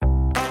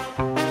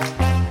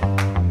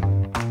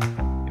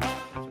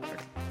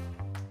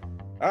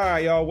All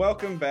right, y'all.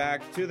 Welcome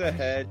back to the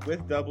Head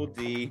with Double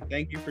D.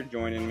 Thank you for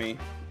joining me.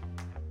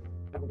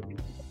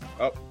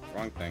 Oh,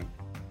 wrong thing.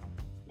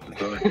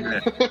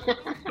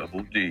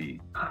 Double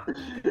D.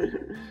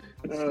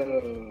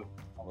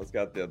 Almost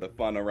got the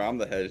fun around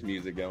the hedge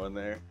music going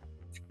there.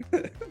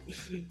 All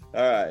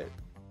right.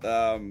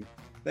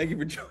 Thank you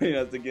for joining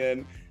us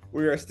again.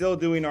 We are still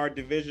doing our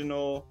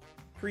divisional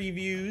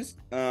previews.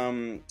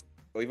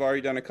 We've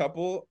already done a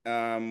couple,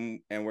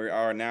 and we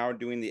are now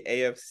doing the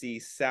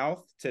AFC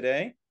South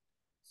today.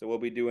 So we'll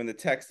be doing the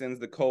Texans,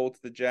 the Colts,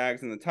 the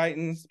Jags, and the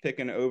Titans,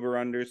 picking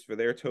over-unders for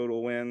their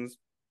total wins,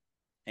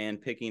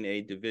 and picking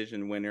a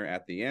division winner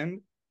at the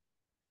end.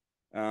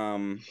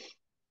 I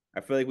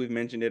feel like we've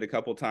mentioned it a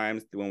couple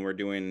times when we're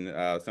doing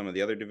some of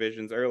the other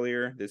divisions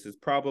earlier. This is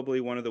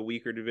probably one of the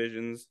weaker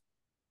divisions,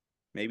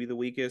 maybe the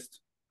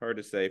weakest. Hard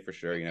to say for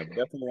sure, but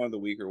definitely one of the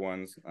weaker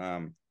ones.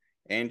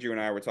 Andrew and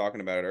I were talking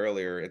about it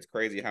earlier. It's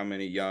crazy how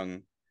many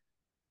young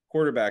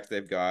quarterbacks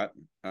they've got.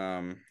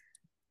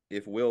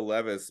 If Will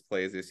Levis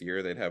plays this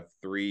year, they'd have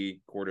 3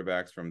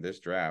 quarterbacks from this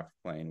draft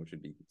playing, which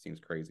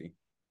seems crazy.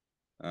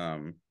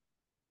 And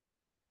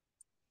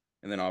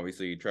then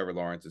obviously Trevor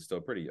Lawrence is still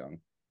pretty young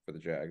for the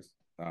Jags.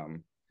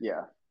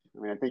 Yeah.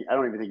 I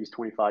don't even think he's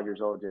 25 years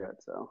old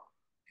yet. So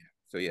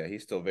yeah,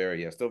 he's still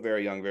very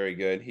young, very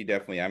good. He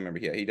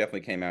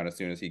definitely came out as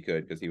soon as he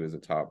could because he was a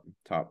top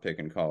pick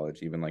in college,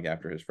 even like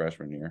after his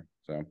freshman year.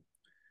 So,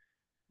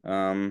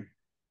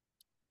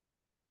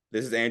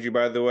 this is Andrew,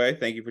 by the way.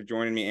 Thank you for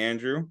joining me,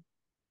 Andrew.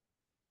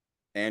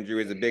 Andrew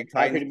is a big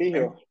Titans Happy to be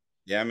here.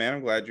 Yeah, man,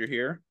 I'm glad you're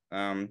here.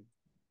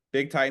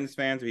 Big Titans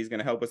fan, so he's going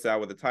to help us out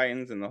with the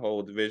Titans and the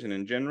whole division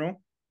in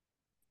general.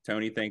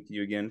 Tony, thank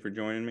you again for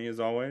joining me as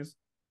always.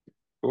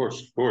 Of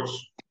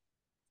course.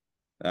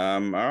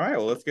 All right,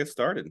 well, let's get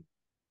started.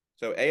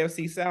 So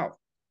AFC South.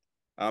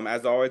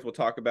 As always, we'll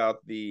talk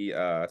about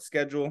the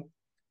schedule.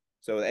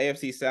 So the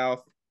AFC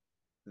South,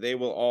 they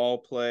will all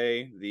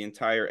play the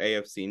entire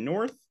AFC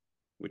North,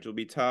 which will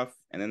be tough,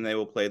 and then they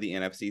will play the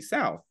NFC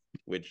South,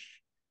 which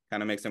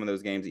kind of makes some of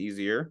those games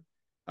easier.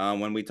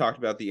 When we talked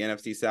about the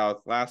NFC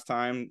South last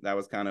time, that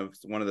was kind of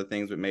one of the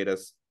things that made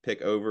us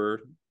pick over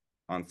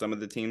on some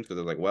of the teams because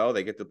they're like, well,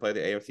 they get to play the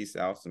AFC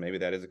South, so maybe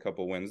that is a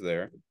couple wins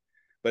there.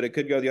 But it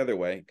could go the other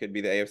way. It could be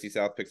the AFC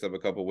South picks up a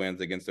couple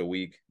wins against a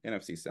weak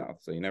NFC South,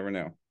 so you never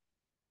know.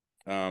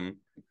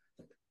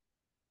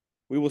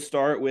 We will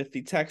start with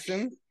the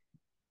Texans.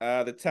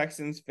 The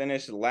Texans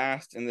finished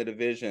last in the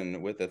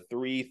division with a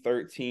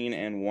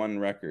 3-13-1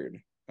 record.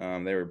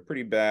 They were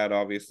pretty bad,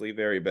 obviously,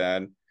 very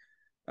bad.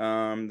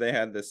 They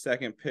had the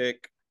second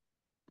pick.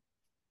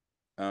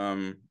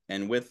 And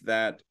with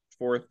that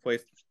 4th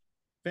place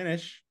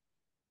finish,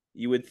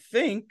 you would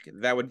think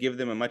that would give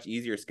them a much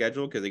easier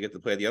schedule because they get to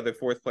play the other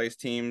 4th place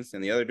teams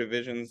in the other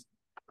divisions.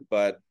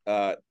 But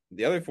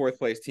the other 4th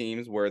place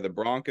teams were the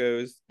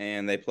Broncos,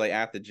 and they play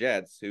at the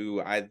Jets,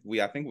 who I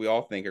think we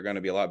all think are going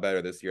to be a lot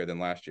better this year than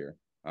last year.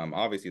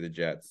 Obviously the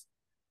Jets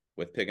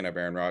with picking up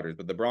Aaron Rodgers,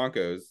 but the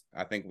Broncos,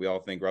 I think we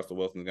all think Russell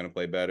Wilson's going to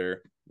play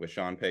better with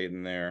Sean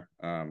Payton there.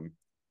 So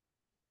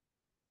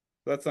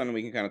that's something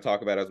we can kind of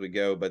talk about as we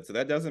go. But so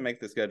that doesn't make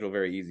the schedule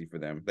very easy for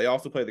them. They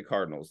also play the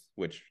Cardinals,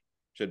 which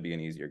should be an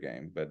easier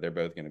game, but they're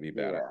both going to be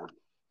bad. Yeah.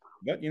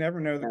 But you never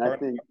know. The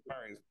Cardinals.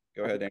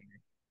 Go ahead, Andrew.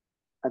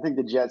 I think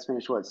the Jets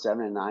finished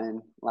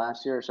 7-9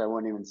 last year, so I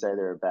wouldn't even say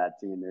they're a bad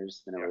team. They're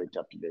just in a really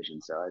tough division.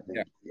 So I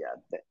think,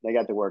 they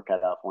got the work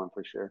cut out for them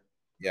for sure.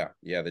 Yeah,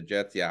 the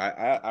Jets.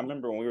 Yeah, I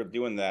remember when we were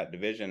doing that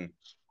division,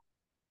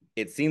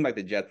 it seemed like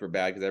the Jets were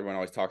bad because everyone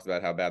always talks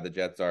about how bad the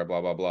Jets are,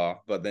 blah, blah, blah.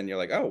 But then you're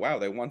like, oh, wow,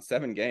 they won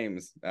 7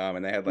 games,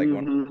 and they had like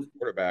one of the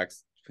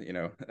quarterbacks,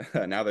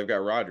 now they've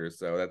got Rodgers.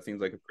 So that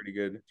seems like a pretty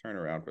good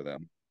turnaround for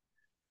them.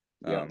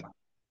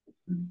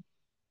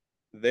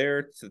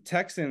 The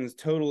Texans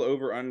total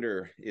over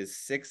under is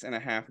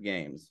 6.5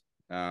 games.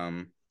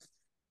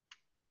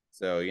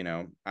 So,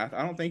 I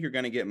don't think you're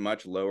going to get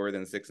much lower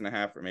than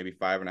 6.5 or maybe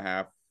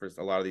 5.5 for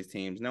a lot of these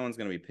teams. No one's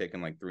going to be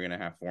picking like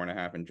 3.5,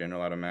 4.5 in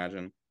general, I'd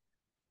imagine.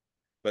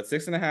 But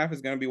 6.5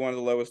 is going to be one of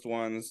the lowest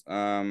ones.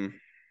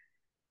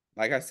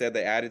 Like I said,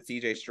 they added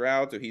CJ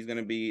Stroud, so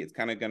it's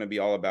kind of going to be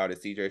all about, is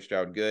CJ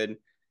Stroud good?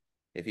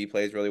 If he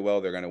plays really well,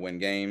 they're going to win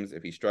games.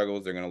 If he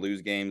struggles, they're going to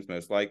lose games,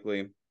 most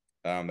likely.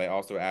 They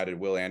also added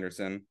Will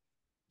Anderson.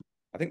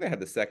 I think they had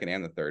the 2nd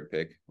and the 3rd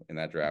pick in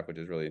that draft, which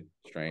is really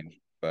strange.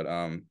 But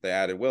they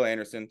added Will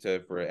Anderson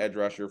for an edge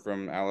rusher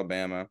from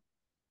Alabama.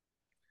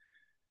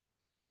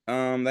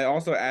 They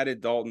also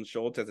added Dalton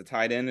Schultz as a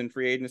tight end in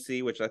free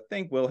agency, which I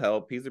think will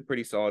help. He's a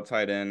pretty solid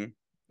tight end.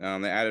 They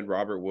added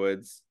Robert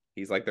Woods.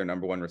 He's like their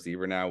number 1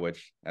 receiver now,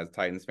 which, as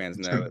Titans fans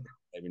know,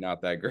 maybe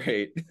not that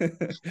great.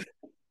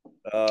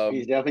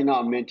 He's definitely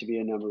not meant to be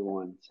a number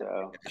 1.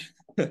 So.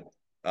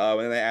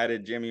 And they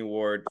added Jimmy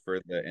Ward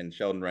and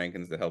Sheldon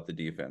Rankins to help the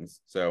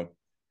defense. So,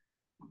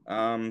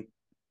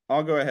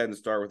 I'll go ahead and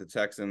start with the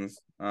Texans.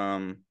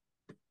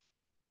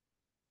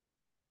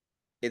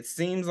 It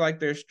seems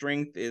like their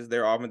strength is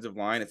their offensive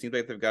line. It seems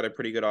like they've got a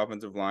pretty good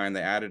offensive line.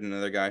 They added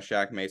another guy,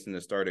 Shaq Mason, to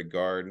start at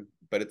guard.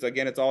 But it's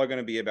all going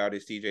to be about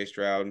is CJ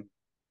Stroud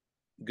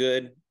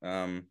good.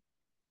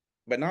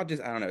 But not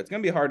just, I don't know. It's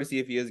going to be hard to see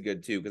if he is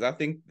good too, because I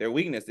think their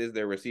weakness is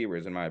their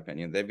receivers, in my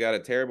opinion. They've got a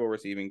terrible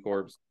receiving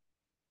corps.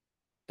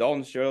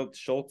 Dalton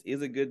Schultz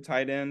is a good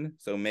tight end,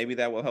 so maybe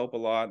that will help a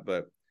lot,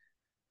 but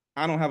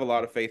I don't have a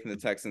lot of faith in the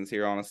Texans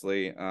here,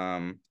 honestly.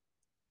 And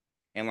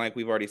like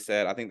we've already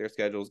said, I think their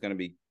schedule is going to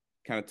be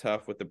kind of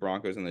tough with the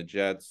Broncos and the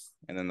Jets,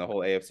 and then the whole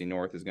AFC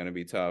North is going to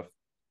be tough.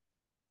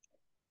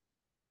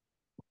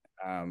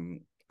 I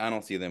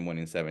don't see them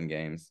winning 7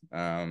 games.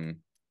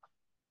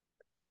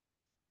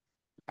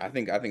 I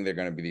think they're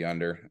going to be the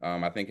under.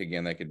 I think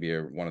again they could be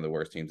one of the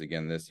worst teams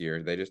again this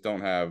year. They just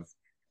don't have.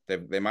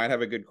 They might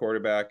have a good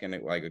quarterback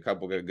and like a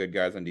couple of good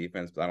guys on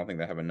defense, but I don't think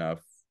they have enough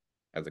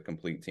as a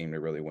complete team to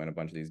really win a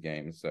bunch of these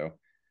games. So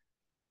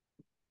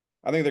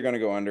I think they're going to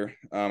go under.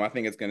 I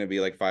think it's going to be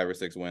like 5 or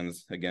 6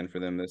 wins again for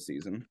them this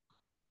season.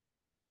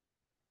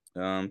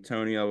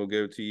 Tony, I will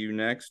go to you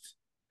next.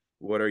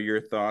 What are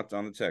your thoughts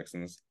on the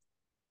Texans?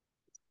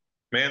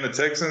 Man, the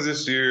Texans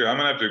this year, I'm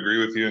gonna have to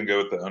agree with you and go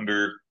with the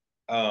under.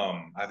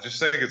 I just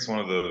think it's one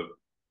of the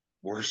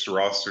worst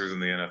rosters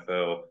in the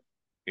NFL.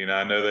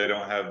 I know they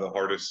don't have the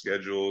hardest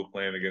schedule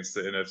playing against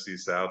the NFC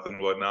South and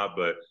whatnot,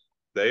 but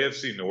the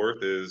AFC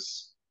North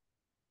is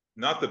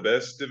not the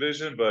best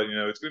division, but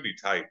it's going to be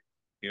tight.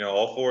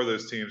 All 4 of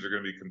those teams are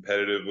going to be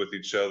competitive with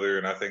each other,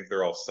 and I think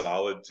they're all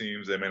solid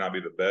teams. They may not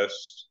be the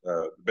best,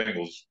 the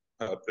Bengals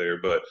up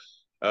there, but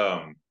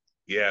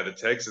yeah, the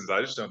Texans, I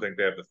just don't think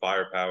they have the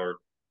firepower.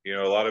 A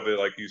lot of it,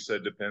 like you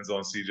said, depends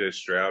on CJ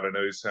Stroud. I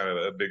know he's kind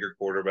of a bigger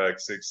quarterback,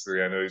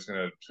 6'3". I know he's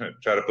going to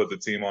try to put the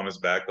team on his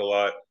back a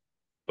lot,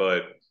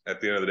 but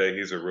at the end of the day,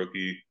 he's a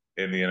rookie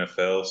in the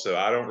NFL. So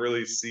I don't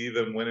really see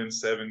them winning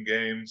 7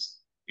 games.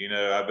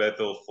 I bet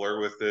they'll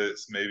flirt with it,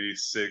 maybe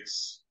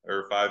 6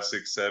 or 5,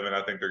 6, 7.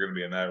 I think they're going to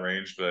be in that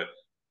range, but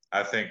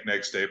I think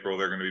next April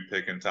they're going to be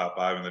picking top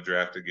 5 in the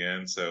draft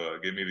again. So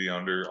give me the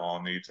under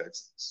on the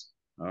Texans.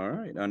 All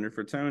right, under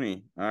for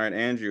Tony. All right,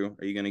 Andrew,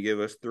 are you going to give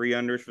us 3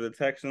 unders for the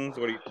Texans?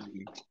 What are you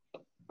thinking?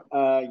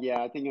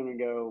 Yeah, I think I'm going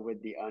to go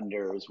with the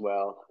under as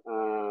well.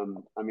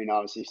 I mean,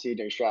 obviously,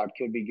 CJ Stroud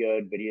could be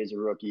good, but he is a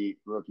rookie.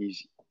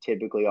 Rookies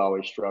typically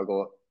always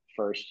struggle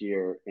first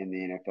year in the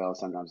NFL,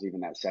 sometimes even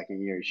that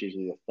second year. It's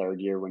usually the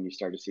third year when you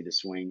start to see the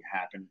swing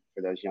happen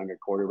for those younger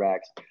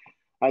quarterbacks.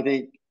 I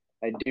think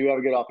they do have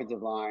a good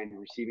offensive line.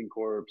 Receiving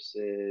corps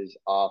is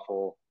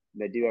awful.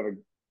 They do have a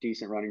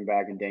decent running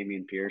back in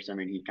Dameon Pierce. I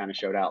mean, he kind of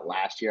showed out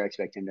last year. I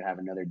expect him to have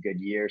another good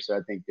year. So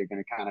I think they're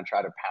going to kind of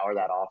try to power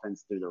that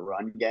offense through the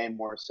run game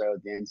more so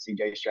than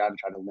CJ Stroud and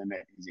try to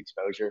limit his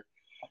exposure.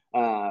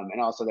 And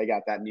also they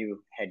got that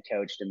new head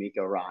coach,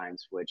 D'Amico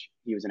Ryans, which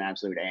he was an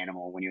absolute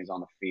animal when he was on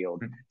the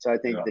field. So I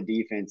think the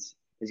defense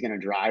is going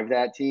to drive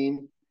that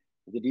team.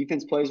 If the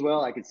defense plays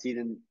well, I could see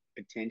them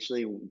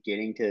potentially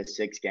getting to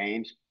 6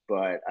 games,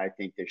 but I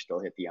think they still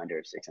hit the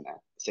under 6.5.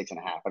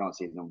 I don't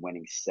see them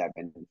winning 7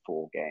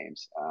 full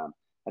games.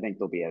 I think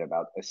they'll be at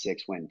about a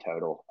 6-win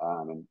total.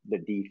 And the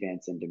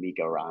defense and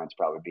D'Amico Ryans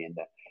probably being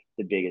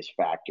the biggest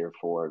factor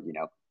for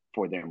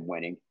them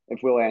winning.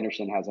 If Will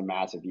Anderson has a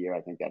massive year,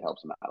 I think that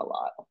helps him out a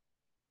lot.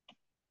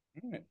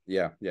 All right.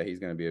 Yeah, he's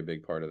going to be a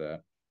big part of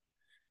that.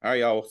 All right,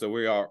 y'all. So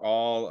we are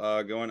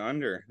all going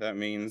under. That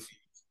means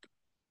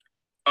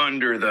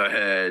Under the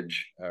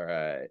hedge. all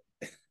right.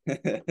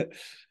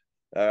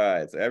 All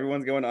right. So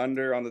everyone's going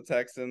under on the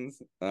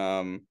Texans.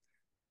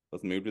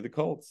 Let's move to the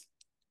Colts.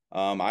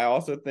 I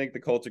also think the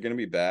Colts are going to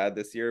be bad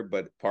this year,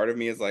 but part of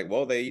me is like,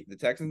 well, the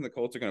Texans and the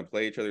Colts are going to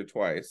play each other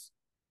twice.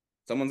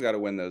 Someone's got to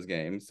win those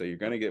games, so you're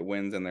going to get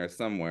wins in there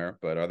somewhere.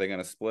 But are they going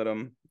to split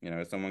them?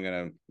 Is someone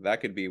going to?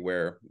 That could be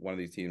where one of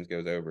these teams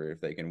goes over if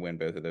they can win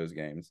both of those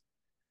games.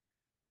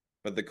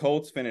 But the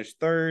Colts finished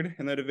 3rd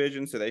in the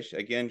division, so they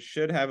again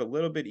should have a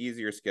little bit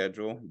easier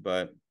schedule.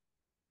 But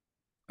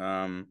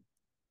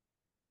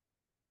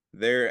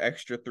their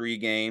extra 3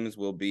 games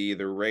will be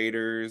the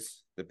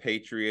Raiders, the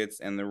Patriots,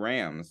 and the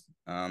Rams.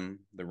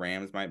 The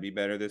Rams might be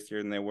better this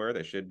year than they were.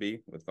 They should be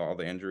with all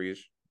the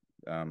injuries.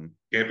 Can't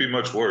be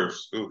much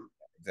worse. Ooh.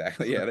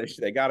 Exactly. Yeah,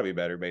 they got to be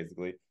better,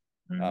 basically,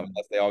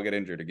 unless they all get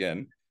injured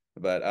again.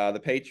 But the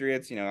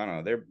Patriots, I don't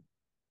know,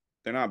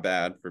 they're not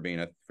bad for being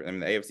the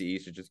AFC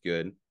East is just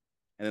good, and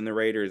then the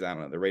Raiders, I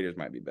don't know, the Raiders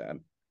might be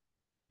bad.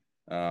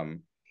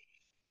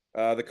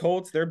 The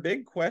Colts, their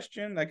big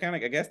question, I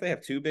guess they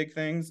have 2 big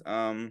things.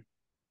 So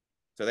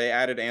they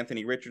added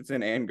Anthony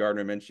Richardson and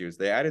Gardner Minshew.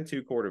 So they added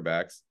 2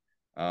 quarterbacks.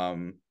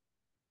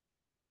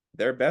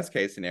 Their best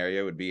case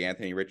scenario would be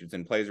Anthony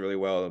Richardson plays really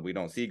well. We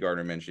don't see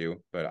Gardner Minshew,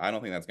 but I don't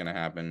think that's going to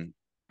happen.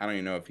 I don't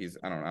even know if he's.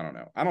 I don't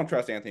know. I don't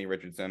trust Anthony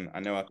Richardson.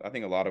 I know. I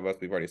think a lot of us,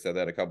 we've already said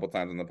that a couple of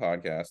times on the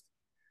podcast.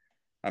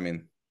 I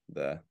mean,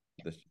 the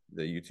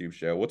YouTube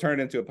show. We'll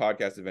turn it into a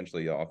podcast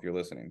eventually, y'all, if you're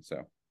listening.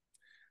 So,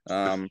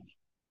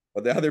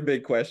 but the other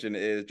big question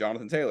is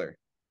Jonathan Taylor.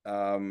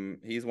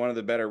 He's one of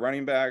the better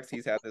running backs.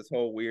 He's had this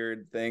whole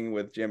weird thing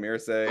with Jim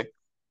Irsay,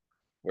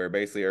 where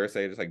basically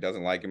Irsay just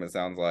doesn't like him, it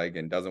sounds like,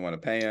 and doesn't want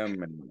to pay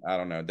him, and I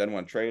don't know, doesn't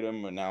want to trade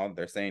him, and now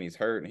they're saying he's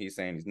hurt, and he's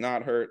saying he's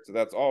not hurt, so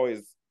that's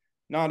always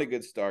not a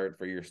good start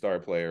for your star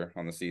player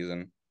on the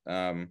season.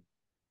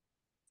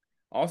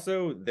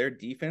 Also, their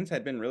defense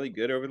had been really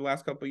good over the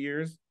last couple of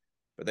years,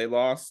 but they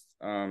lost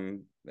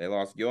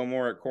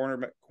Gilmore at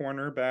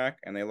cornerback,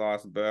 and they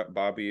lost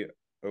Bobby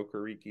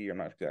Okereke. I'm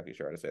not exactly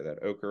sure how to say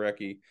that.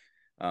 Okereke.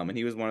 And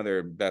he was one of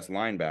their best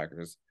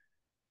linebackers.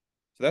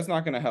 So that's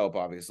not going to help,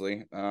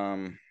 obviously.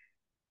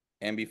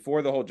 And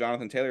before the whole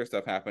Jonathan Taylor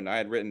stuff happened, I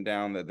had written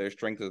down that their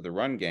strength is the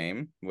run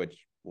game,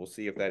 which we'll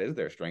see if that is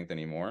their strength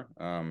anymore.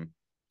 And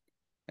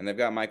they've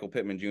got Michael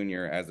Pittman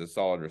Jr. as a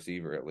solid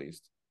receiver, at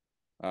least.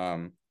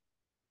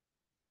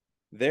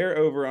 Their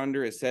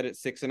over-under is set at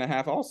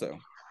 6.5 also,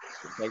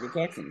 like the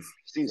Texans.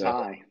 Seems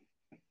high.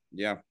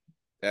 Yeah.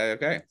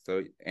 Okay.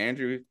 So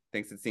Andrew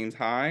thinks it seems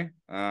high.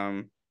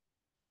 Man,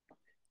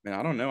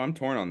 I don't know. I'm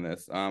torn on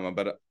this.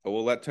 But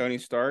we'll let Tony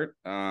start.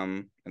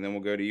 And then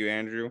we'll go to you,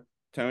 Andrew.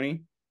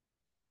 Tony,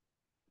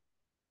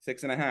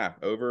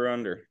 6.5, over or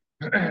under?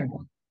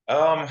 I'm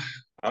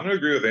gonna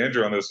agree with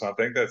Andrew on this one. I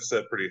think that's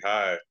set pretty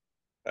high.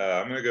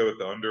 I'm gonna go with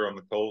the under on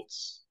the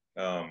Colts.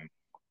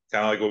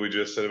 Kind of like what we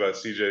just said about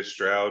CJ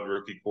Stroud,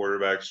 rookie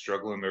quarterback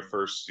struggling their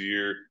first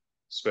year,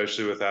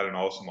 especially without an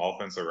awesome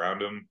offense around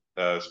him.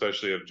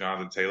 Especially if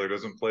Jonathan Taylor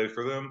doesn't play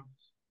for them,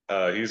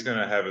 he's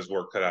gonna have his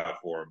work cut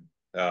out for him.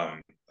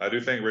 I do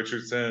think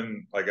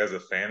Richardson, like as a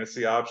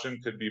fantasy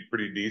option, could be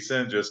pretty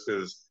decent just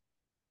because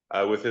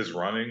with his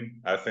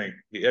running, I think.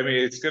 I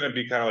mean, it's going to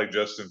be kind of like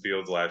Justin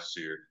Fields last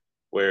year,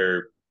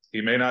 where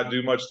he may not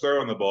do much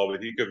throwing the ball,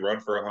 but he could run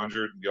for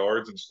 100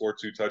 yards and score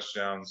 2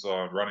 touchdowns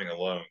on running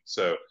alone.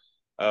 So,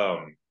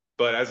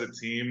 but as a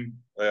team,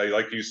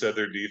 like you said,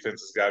 their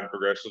defense has gotten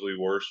progressively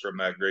worse from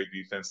that great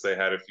defense they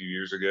had a few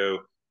years ago.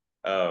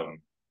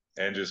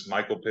 And just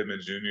Michael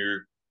Pittman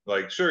Jr.,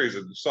 like, sure, he's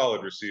a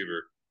solid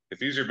receiver. If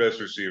he's your best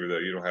receiver, though,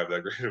 you don't have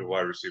that great of a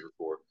wide receiver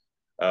for.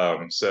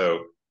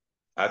 So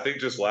I think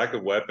just lack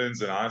of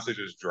weapons and honestly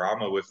just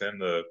drama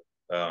within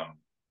um,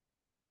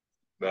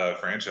 the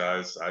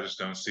franchise. I just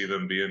don't see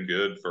them being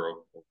good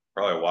for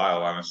probably a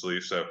while, honestly.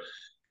 So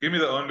give me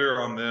the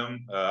under on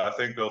them. I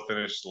think they'll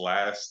finish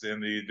last in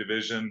the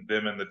division.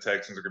 Them and the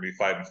Texans are going to be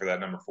fighting for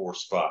that number 4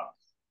 spot.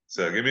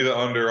 So give me the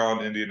under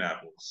on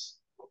Indianapolis.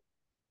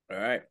 All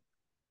right.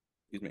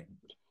 Excuse me.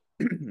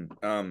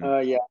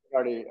 Yeah,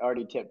 I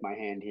already tipped my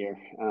hand here.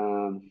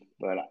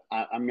 But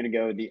I'm going to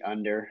go with the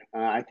under.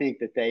 I think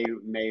that they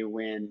may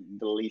win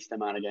the least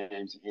amount of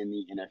games in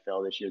the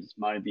NFL this year. This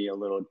might be a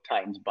little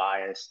Titans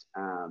biased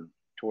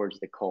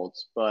towards the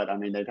Colts, but I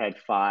mean they've had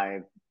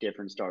 5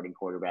 different starting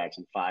quarterbacks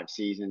in 5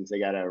 seasons. They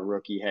got a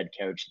rookie head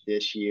coach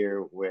this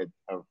year with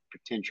a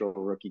potential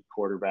rookie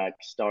quarterback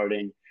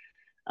starting.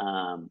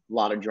 A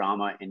lot of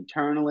drama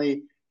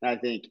internally, and I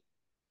think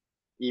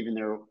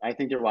their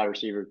wide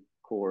receiver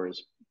core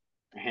is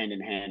hand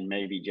in hand,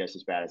 maybe just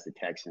as bad as the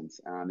Texans.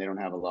 They don't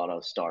have a lot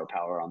of star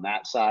power on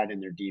that side,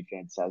 and their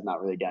defense has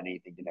not really done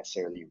anything to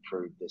necessarily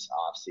improve this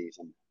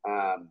offseason.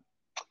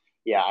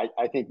 Yeah,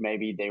 I think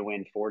maybe they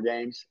win 4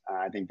 games.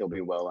 I think they'll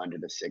be well under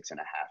the 6.5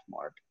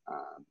 mark,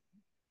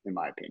 in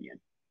my opinion.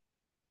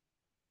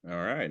 All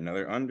right,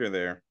 another under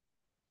there.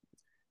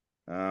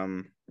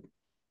 All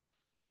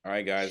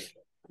right, guys.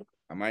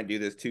 I might do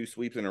this 2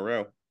 sweeps in a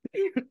row.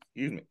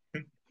 Excuse me.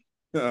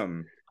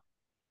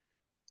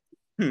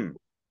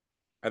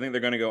 I think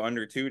they're going to go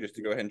under 2 just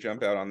to go ahead and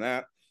jump out on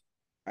that.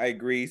 I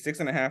agree.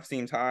 6.5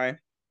 seems high.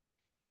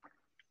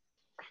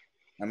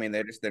 I mean,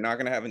 they're not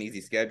going to have an easy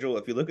schedule.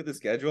 If you look at the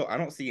schedule, I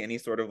don't see any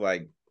sort of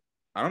like,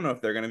 I don't know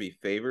if they're going to be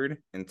favored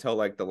until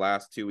like the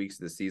last 2 weeks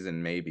of the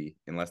season, maybe,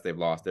 unless they've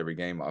lost every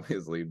game,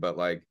 obviously. But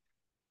like,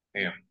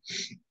 Damn.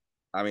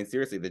 I mean,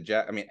 seriously, at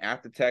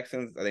the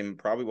Texans, they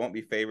probably won't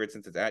be favored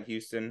since it's at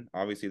Houston.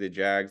 Obviously, the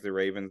Jags, the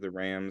Ravens, the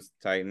Rams,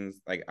 Titans.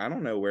 Like, I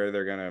don't know where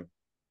they're gonna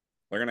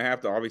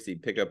have to obviously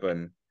pick up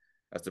a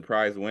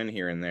surprise win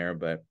here and there,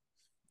 but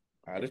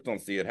I just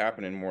don't see it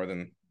happening more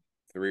than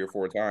 3 or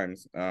 4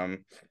 times.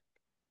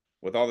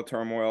 With all the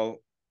turmoil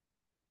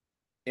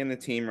in the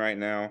team right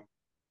now,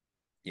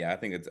 yeah, I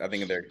think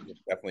they're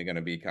definitely going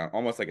to be kind of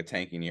almost like a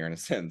tanking year in a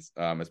sense.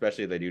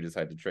 Especially if they do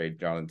decide to trade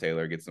Jonathan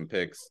Taylor, get some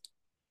picks,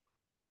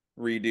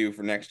 redo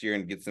for next year,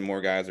 and get some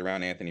more guys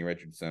around Anthony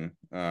Richardson.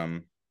 So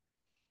I'm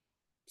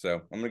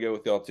gonna go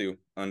with y'all too,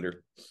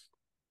 under,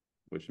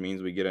 which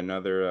means we get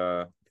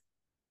another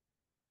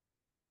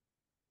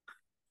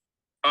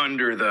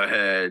Under the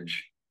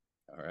hedge.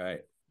 all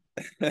right.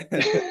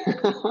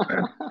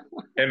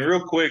 And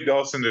real quick,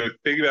 Dawson, to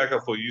piggyback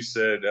off what you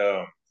said,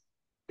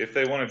 if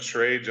they want to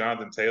trade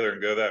Jonathan Taylor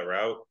and go that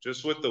route,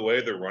 just with the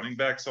way the running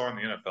backs are in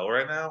the NFL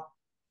right now,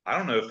 I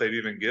don't know if they'd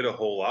even get a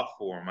whole lot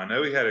for him. I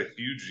know he had a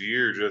huge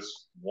year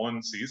just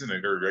 1 season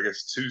ago, or I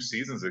guess 2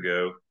 seasons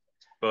ago,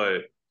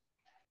 but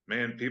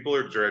man,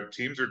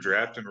 teams are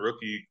drafting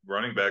rookie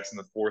running backs in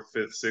the 4th,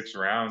 5th, 6th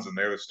rounds, and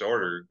they're the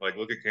starter. Like,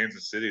 look at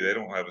Kansas City; they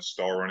don't have a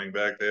star running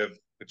back; they have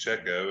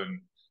Pacheco,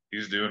 and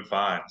he's doing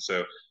fine.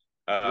 So,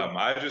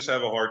 I just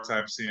have a hard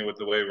time seeing with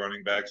the way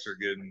running backs are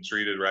getting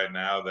treated right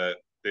now that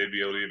they'd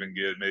be able to even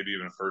get maybe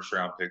even a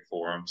 1st-round pick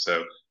for him.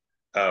 So,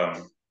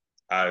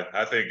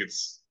 I think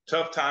it's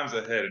tough times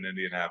ahead in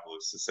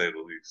Indianapolis, to say the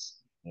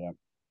least. Yeah.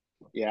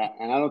 Yeah,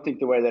 and I don't think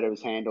the way that it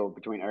was handled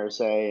between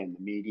Irsay and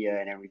the media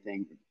and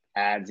everything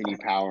adds any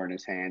power in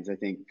his hands. I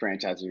think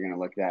franchises are going to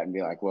look at that and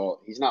be like,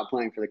 well, he's not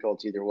playing for the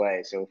Colts either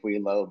way. So if we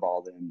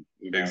lowball them,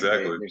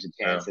 Exactly. there's a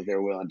Yeah. chance that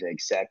they're willing to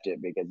accept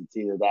it because it's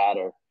either that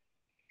or,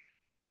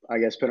 I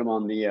guess, put him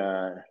on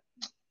the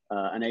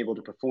unable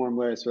to perform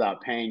list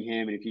without paying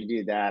him. And if you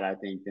do that, I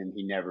think then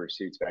he never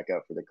suits back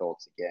up for the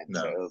Colts again.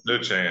 No, So no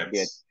yeah,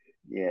 chance.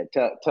 yeah,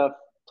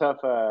 tough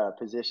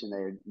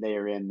position they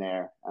are in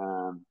there.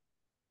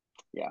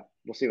 Yeah,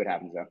 we'll see what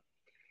happens though.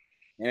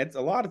 And it's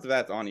a lot of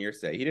that's on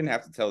Irsay. He didn't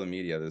have to tell the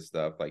media this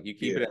stuff. Like you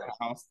keep it in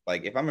house.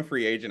 Like if I'm a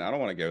free agent, I don't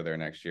want to go there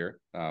next year.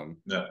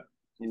 No.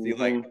 You see,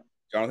 like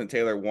Jonathan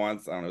Taylor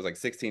wants, I don't know, it was like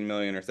 16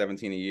 million or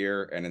 17 a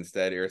year, and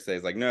instead Irsay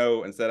is like,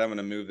 no, instead I'm going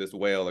to move this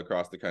whale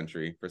across the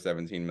country for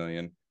 17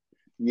 million.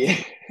 Yeah,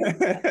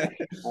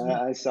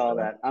 I saw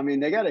that. I mean,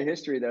 they got a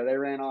history though. They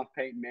ran off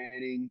Peyton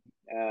Manning,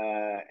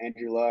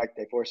 Andrew Luck.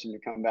 They forced him to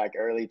come back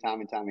early,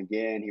 time and time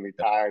again. He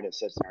retired at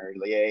such an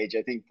early age.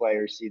 I think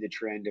players see the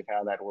trend of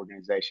how that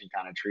organization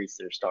kind of treats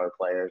their star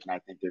players, and I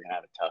think they're gonna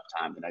have a tough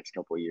time the next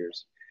couple of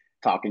years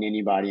talking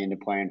anybody into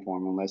playing for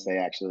them unless they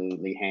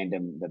actually hand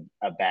them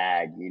a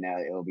bag.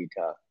 It'll be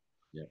tough.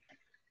 Yeah.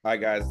 All right,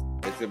 guys,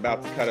 it's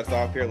about to cut us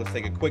off here. Let's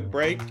take a quick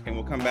break, and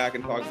we'll come back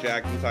and talk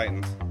Jags and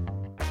Titans.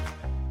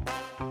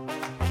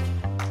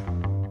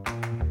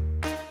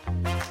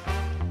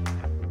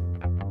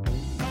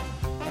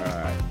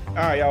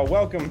 All right, y'all.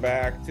 Welcome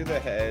back to The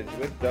Hedge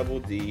with Double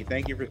D.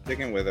 Thank you for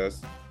sticking with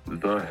us.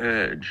 The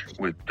Hedge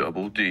with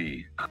Double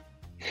D.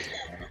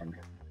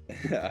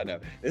 I know.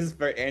 This is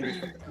for Andrew's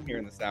first time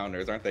hearing the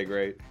Sounders. Aren't they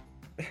great?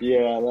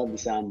 Yeah, I love the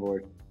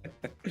soundboard.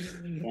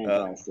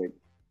 Fantastic.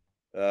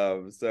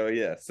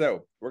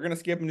 So we're going to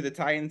skip into the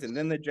Titans and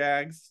then the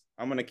Jags.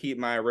 I'm going to keep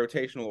my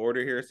rotational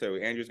order here. So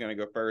Andrew's going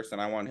to go first,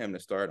 and I want him to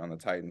start on the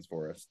Titans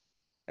for us.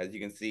 As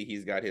you can see,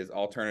 he's got his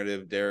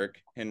alternative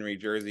Derrick Henry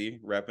jersey,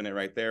 repping it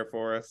right there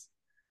for us.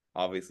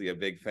 Obviously a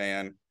big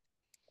fan.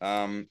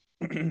 The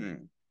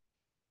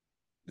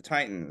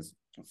Titans.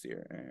 Let's see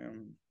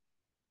here.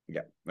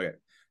 Yeah, okay.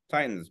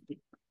 Titans.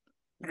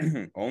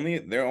 They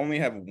only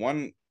have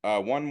one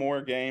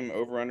more game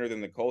over under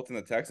than the Colts and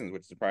the Texans,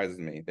 which surprises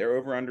me. Their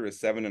over under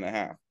is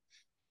 7.5.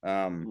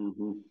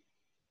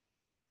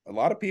 A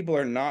lot of people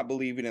are not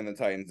believing in the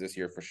Titans this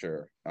year for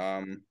sure.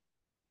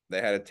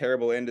 They had a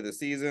terrible end of the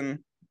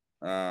season.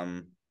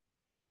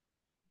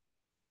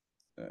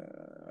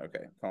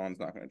 Okay, Colin's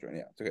not going to join.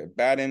 Yeah, it's okay.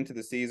 Bad end to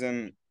the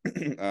season.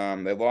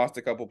 They lost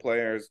a couple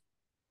players.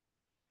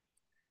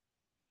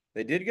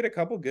 They did get a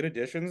couple good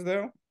additions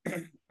though.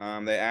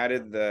 They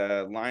added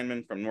the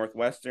lineman from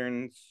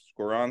Northwestern,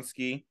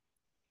 Skoronski.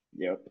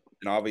 Yep.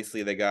 And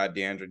obviously they got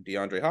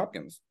DeAndre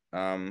Hopkins.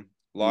 A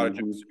lot of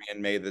jokes are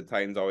being made. The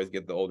Titans always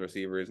get the old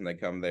receivers and they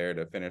come there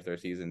to finish their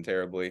season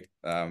terribly.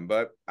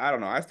 But I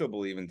don't know. I still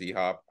believe in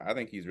D-Hop. I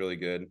think he's really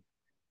good.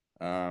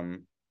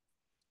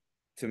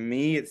 To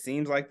me, it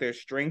seems like their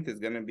strength is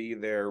going to be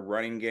their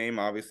running game,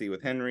 obviously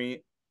with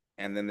Henry,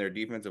 and then their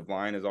defensive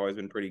line has always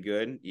been pretty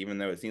good, even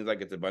though it seems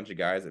like it's a bunch of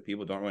guys that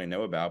people don't really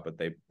know about, but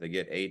they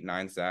get 8,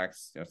 9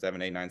 sacks,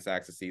 7, 8, 9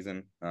 sacks a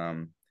season.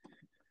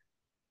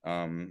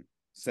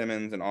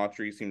 Simmons and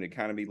Autry seem to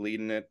kind of be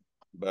leading it,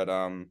 but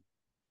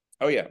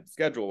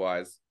schedule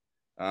wise,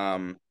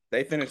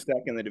 they finished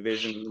second in the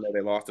division.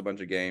 They lost a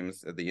bunch of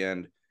games at the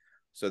end,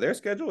 so their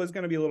schedule is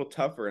going to be a little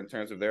tougher in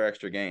terms of their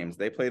extra games.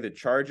 They play the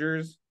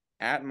Chargers,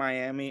 at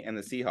Miami, and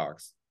the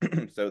Seahawks.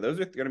 So those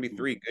are going to be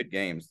 3 good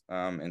games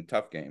and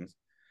tough games.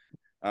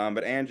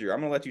 But Andrew, I'm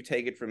going to let you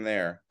take it from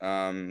there.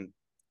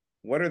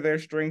 What are their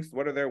strengths?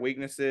 What are their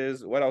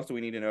weaknesses? What else do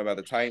we need to know about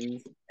the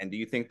Titans? And do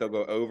you think they'll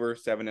go over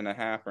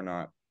 7.5 or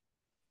not?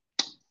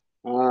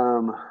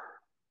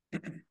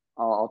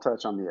 I'll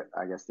touch on the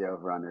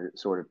over-under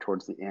sort of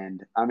towards the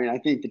end. I mean, I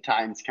think the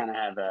Titans kind of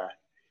have a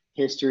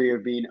history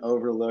of being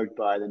overlooked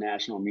by the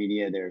national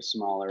media. They're a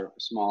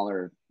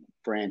smaller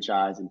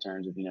franchise in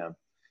terms of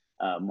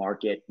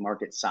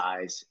market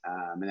size,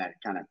 and that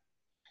kind of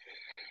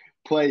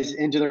plays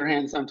into their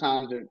hands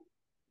sometimes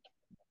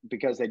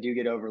because they do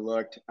get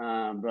overlooked.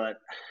 But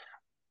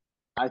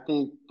I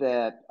think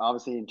that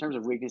obviously in terms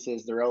of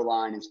weaknesses, their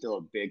O-line is still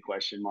a big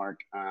question mark.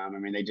 I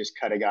mean, they just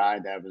cut a guy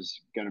that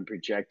was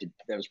projected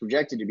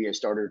to be a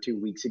starter 2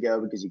 weeks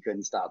ago because he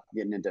couldn't stop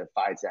getting into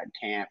fights at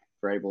camp.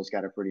 Vrabel's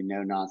got a pretty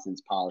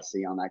no-nonsense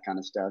policy on that kind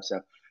of stuff. So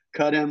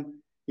cut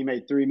him. He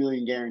made $3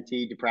 million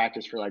guaranteed to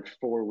practice for like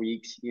 4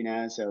 weeks,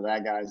 so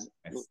that guy's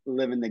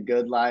living the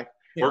good life.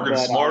 Working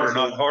smarter,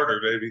 not harder,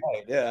 baby.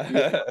 Yeah.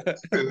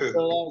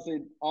 So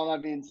obviously, all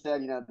that being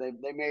said,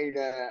 they made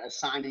a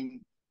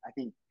signing, I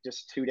think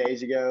just 2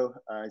 days ago.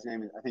 His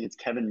name is, I think it's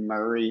Kevin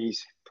Murray.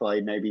 He's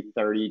played maybe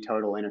 30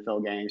 total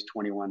NFL games,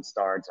 21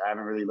 starts. I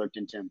haven't really looked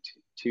into him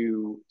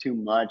too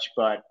much,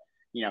 but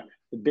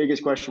the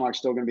biggest question mark is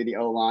still going to be the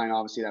O-line.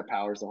 Obviously, that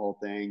powers the whole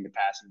thing, the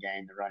passing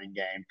game, the running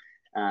game.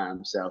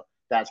 So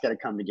that's got to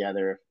come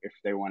together if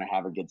they want to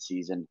have a good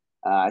season.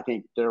 I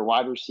think their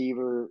wide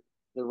receiver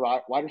the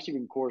wide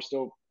receiving core is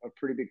still a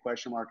pretty big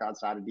question mark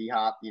outside of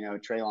D-Hop.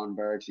 Treylon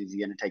Burks, is he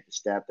going to take the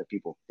step that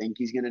people think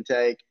he's going to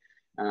take?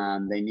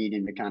 They need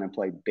him to kind of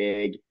play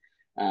big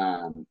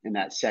in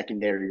that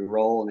secondary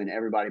role. And then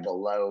everybody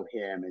below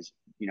him is,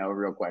 a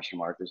real question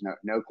mark. There's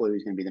no clue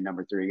who's going to be the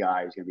number 3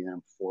 guy, who's going to be the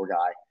number 4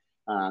 guy.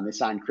 They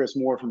signed Chris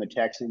Moore from the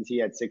Texans. He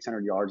had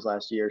 600 yards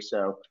last year.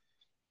 So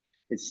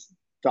it's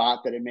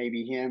thought that it may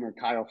be him or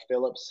Kyle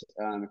Phillips.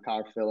 If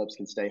Kyle Phillips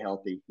can stay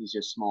healthy, he's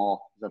just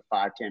small. He's a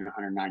 5'10",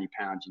 190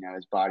 pounds.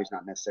 His body's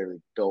not necessarily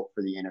built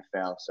for the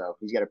NFL, so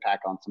he's got to pack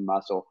on some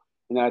muscle.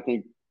 And then I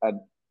think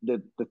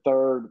the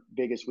third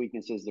biggest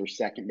weakness is their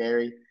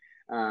secondary.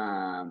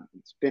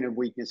 It's been a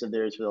weakness of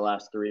theirs for the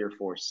last 3 or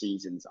 4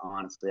 seasons.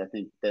 Honestly, I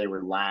think they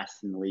were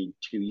last in the league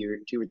 2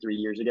 or 3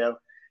 years ago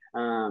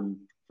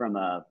from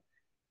a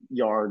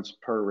yards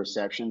per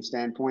reception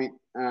standpoint.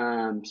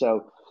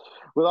 So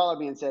with all that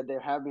being said, there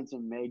have been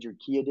some major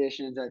key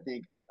additions. I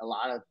think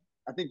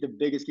the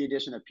biggest key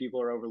addition that people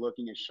are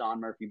overlooking is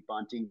Sean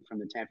Murphy-Bunting from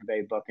the Tampa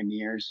Bay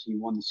Buccaneers. He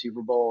won the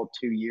Super Bowl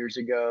 2 years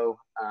ago.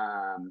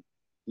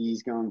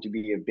 He's going to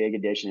be a big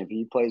addition if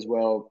he plays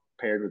well,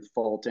 paired with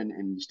Fulton,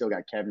 and you still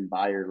got Kevin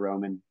Byard,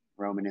 Roman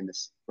in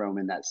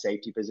that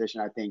safety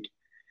position. I think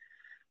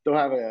they'll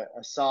have a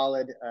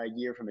solid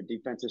year from a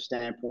defensive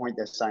standpoint.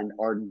 They signed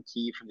Arden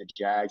Key from the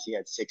Jags. He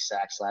had 6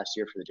 sacks last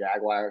year for the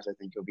Jaguars. I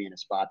think he'll be in a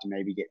spot to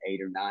maybe get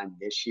 8 or 9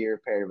 this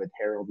year, paired with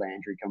Harold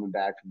Landry coming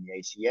back from the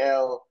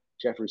ACL.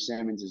 Jeffrey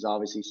Simmons is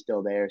obviously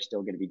still there,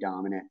 still going to be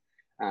dominant.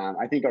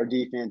 I think our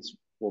defense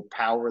will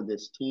power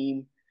this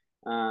team.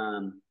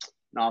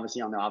 And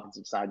obviously on the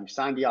offensive side, you've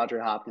signed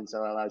DeAndre Hopkins,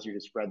 so that allows you to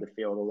spread the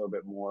field a little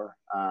bit more.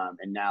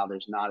 And now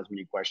there's not as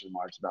many question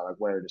marks about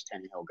where does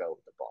Tannehill go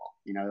with the ball.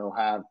 He'll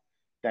have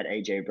that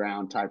A.J.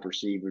 Brown type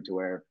receiver to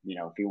where,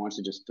 if he wants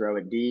to just throw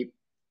it deep,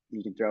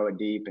 he can throw it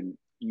deep. And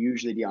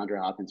usually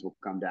DeAndre Hopkins will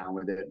come down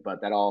with it. But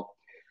that all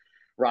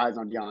rides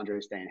on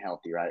DeAndre staying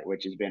healthy, right,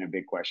 which has been a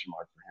big question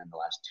mark for him the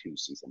last 2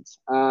 seasons.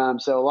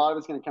 So a lot of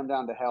it's going to come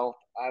down to health.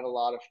 I have a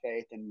lot of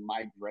faith in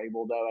Mike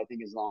Vrabel, though. I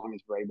think as long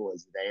as Vrabel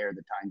is there,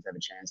 the Titans have a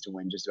chance to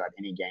win just about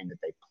any game that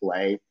they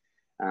play.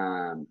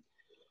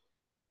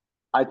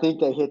 I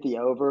think they hit the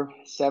over.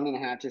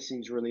 7.5 just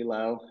seems really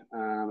low.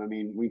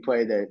 We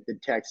play the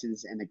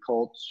Texans and the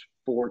Colts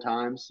 4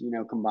 times,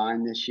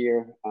 combined this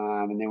year.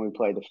 And then we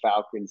play the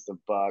Falcons, the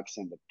Bucks,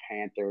 and the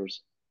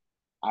Panthers.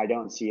 I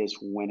don't see us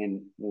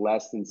winning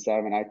less than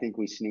 7. I think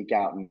we sneak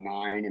out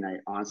 9, and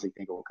I honestly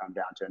think it will come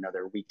down to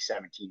another Week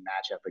 17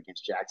 matchup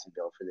against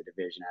Jacksonville for the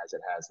division, as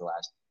it has the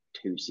last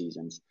 2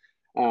 seasons.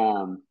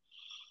 I'm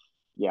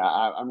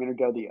going to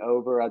go the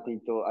over. I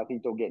think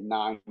they'll get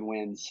 9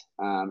 wins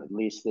at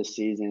least this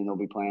season, and they'll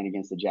be playing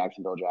against the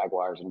Jacksonville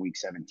Jaguars in Week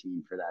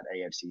 17 for that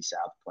AFC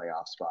South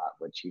playoff spot,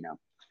 which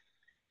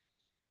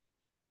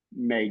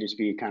may just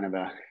be kind of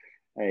a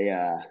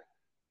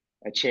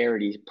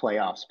charity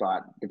playoff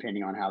spot,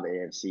 depending on how the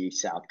AFC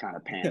South kind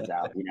of pans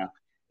out.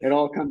 It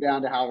all comes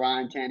down to how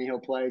Ryan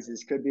Tannehill plays.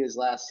 This could be his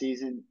last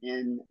season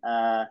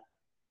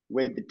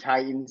with the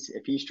Titans.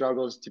 If he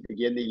struggles to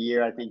begin the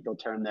year, I think they'll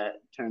turn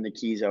the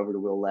keys over to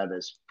Will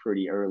Levis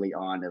pretty early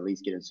on, at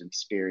least get him some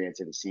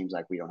experience if it seems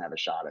like we don't have a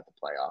shot at the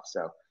playoffs.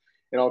 So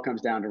it all comes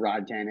down to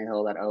Ryan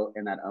Tannehill,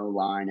 that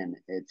O-line, and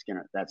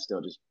that's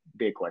still just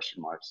big question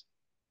marks.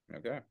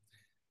 Okay.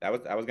 I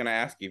was going to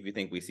ask you if you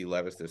think we see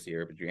Levis this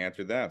year, but you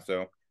answered that.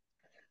 So,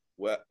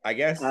 well, I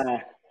guess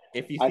I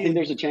think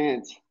there's a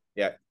chance.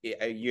 Yeah.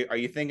 Are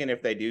you thinking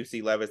if they do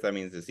see Levis, that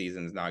means the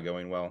season's not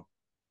going well?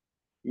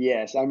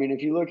 Yes.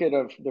 If you look at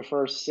the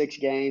first 6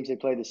 games, they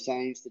play the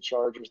Saints, the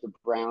Chargers, the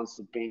Browns,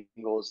 the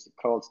Bengals, the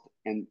Colts,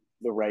 and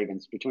the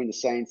Ravens. Between the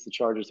Saints, the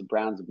Chargers, the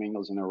Browns, the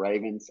Bengals, and the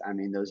Ravens,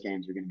 those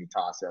games are going to be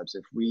toss-ups.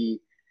 If we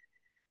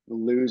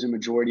lose a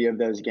majority of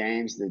those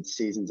games, the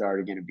season's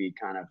already going to be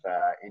kind of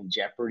in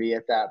jeopardy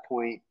at that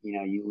point.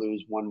 You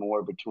lose one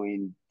more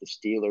between the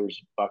Steelers,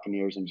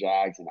 Buccaneers, and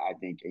Jags, and I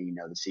think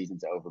the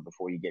season's over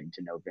before you get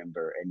into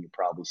November, and you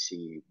probably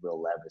see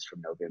Will Levis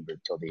from November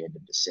till the end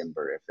of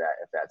December if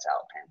that's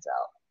how it pans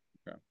out.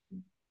 Okay.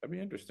 That'd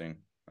be interesting.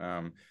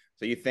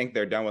 So you think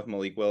they're done with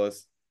Malik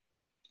Willis?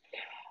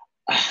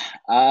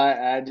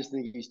 I just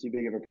think he's too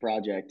big of a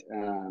project.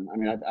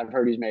 I've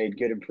heard he's made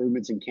good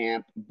improvements in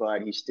camp,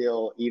 but he's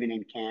still, even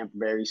in camp,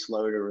 very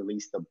slow to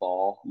release the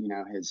ball.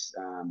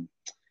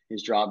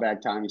 His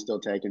drawback time, he's still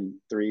taking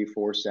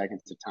 3-4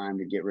 seconds of time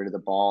to get rid of the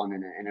ball. And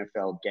in an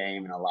NFL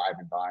game in a live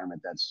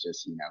environment, that's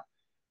just,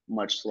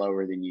 much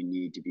slower than you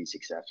need to be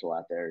successful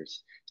out there.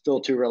 He's still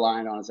too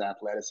reliant on his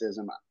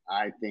athleticism.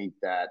 I think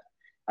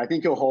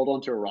he'll hold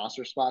on to a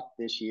roster spot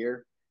this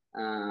year.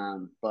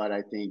 But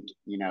I think,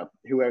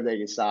 whoever they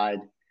decide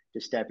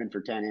to step in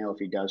for Tannehill, if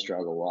he does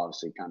struggle, will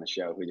obviously kind of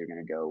show who they're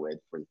going to go with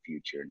for the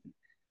future.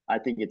 I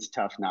think it's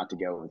tough not to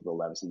go with Will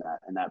Levis in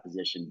that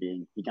position,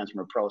 being he comes from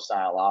a pro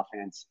style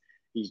offense.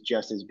 He's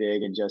just as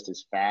big and just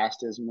as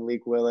fast as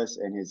Malik Willis,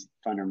 and his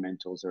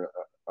fundamentals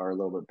are a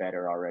little bit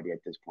better already at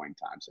this point in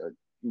time. So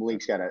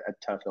Malik's got a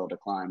tough hill to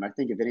climb. I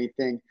think if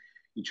anything,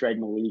 you trade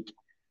Malik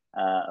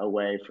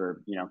away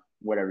for,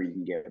 whatever you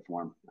can get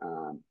for him.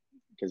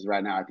 because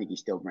right now I think he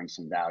still brings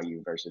some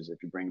value versus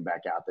if you bring him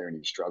back out there and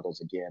he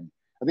struggles again.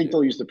 I think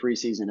they'll use the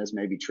preseason as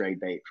maybe trade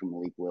bait from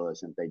Malik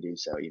Willis. And if they do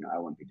so, I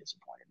wouldn't be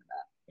disappointed in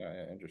that.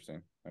 Yeah,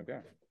 interesting. Okay.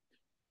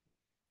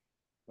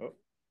 Oh,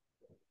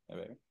 hey,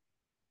 baby.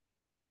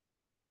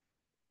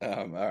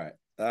 All right.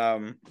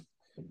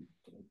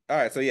 All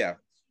right. So yeah.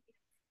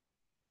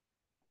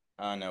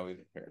 No, we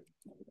here.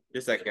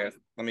 Just a second, guys.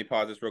 Let me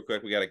pause this real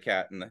quick. We got a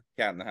cat in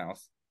the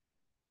house.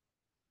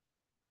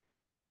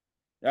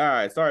 All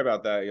right. Sorry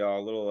about that, y'all.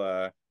 A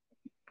little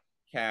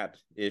cat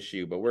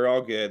issue, but we're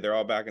all good. They're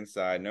all back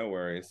inside. No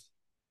worries.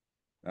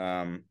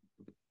 All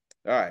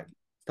right.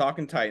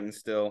 Talking Titans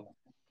still.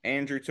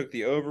 Andrew took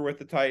the over with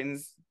the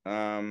Titans.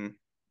 Man,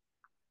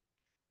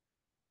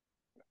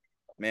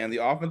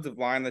 the offensive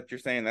line that you're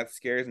saying, that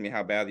scares me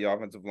how bad the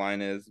offensive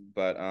line is.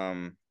 But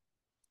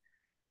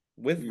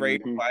with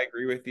Vrabel, I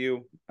agree with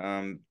you.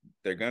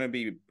 They're going to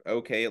be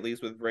okay, at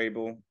least with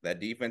Vrabel. That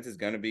defense is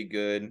going to be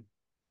good.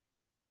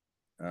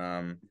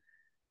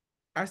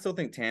 I still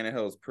think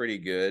Tannehill is pretty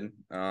good.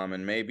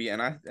 And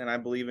I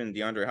believe in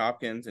DeAndre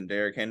Hopkins and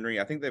Derrick Henry.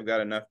 I think they've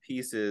got enough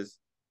pieces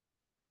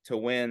to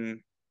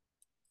win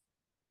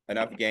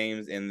enough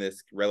games in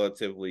this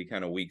relatively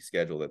kind of weak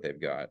schedule that they've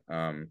got.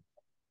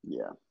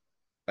 Yeah.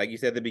 Like you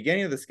said, the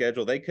beginning of the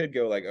schedule, they could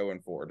go like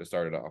 0-4 to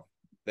start it off.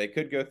 They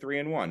could go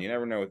 3-1. You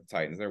never know with the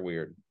Titans. They're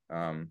weird.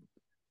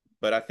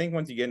 But I think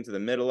once you get into the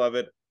middle of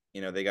it,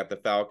 they got the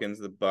Falcons,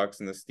 the Bucks,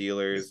 and the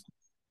Steelers.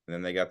 And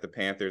then they got the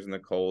Panthers and the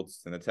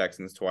Colts and the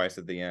Texans twice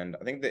at the end.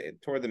 I think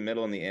that toward the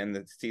middle and the end,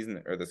 the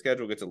season or the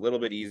schedule gets a little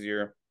bit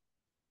easier.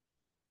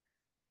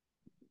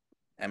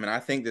 I mean, I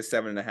think this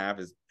 7.5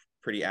 is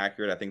pretty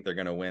accurate. I think they're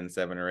going to win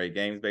 7 or 8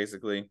 games,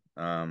 basically.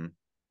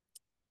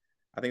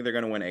 I think they're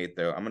going to win 8,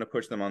 though. I'm going to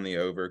push them on the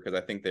over because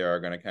I think they are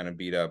going to kind of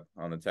beat up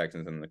on the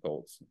Texans and the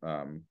Colts,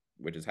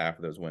 which is half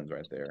of those wins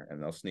right there.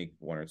 And they'll sneak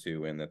 1 or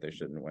 2 in that they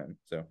shouldn't win.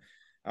 So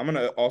I'm going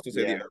to also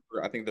say the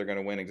over. I think they're going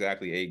to win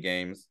exactly 8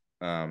 games.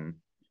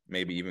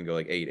 Maybe even go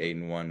like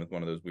 8-1 with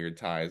one of those weird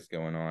ties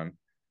going on.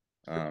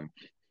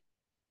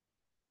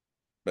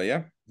 But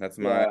yeah, that's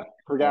my.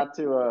 Forgot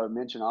to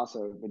mention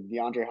also with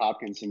DeAndre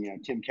Hopkins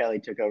and Tim Kelly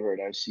took over at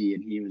OC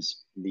and he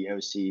was the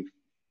OC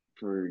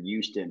for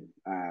Houston.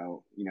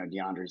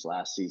 DeAndre's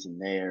last season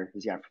there.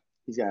 He's got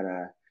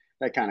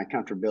that kind of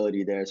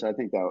comfortability there, so I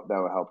think that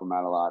will help him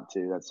out a lot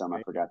too. That's something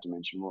I forgot to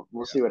mention.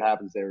 We'll see what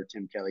happens there with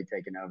Tim Kelly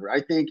taking over.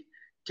 I think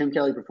Tim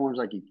Kelly performs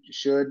like he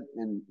should,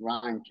 and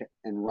Ryan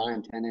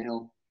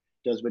Tannehill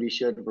does what he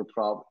should.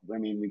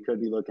 We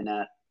could be looking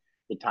at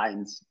the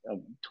Titans of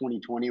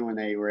 2020 when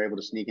they were able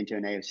to sneak into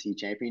an AFC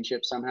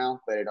championship somehow,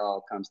 but it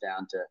all comes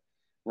down to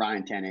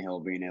Ryan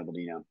Tannehill being able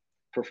to,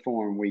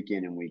 perform week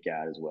in and week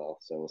out as well.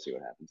 So we'll see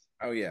what happens.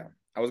 Oh, yeah.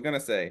 I was going to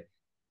say,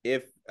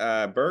 if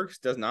Burks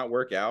does not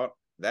work out,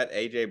 that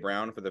A.J.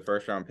 Brown for the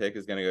first-round pick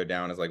is going to go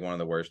down as like one of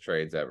the worst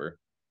trades ever.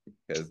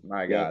 Because,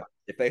 my God,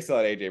 if they still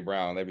had A.J.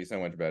 Brown, they'd be so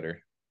much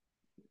better.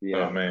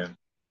 Yeah. Oh, man.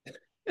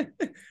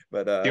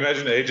 But can you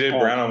imagine AJ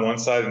Brown on one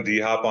side and D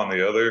Hop on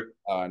the other?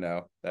 Oh, I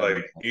know.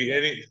 Like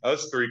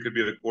us three could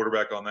be the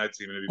quarterback on that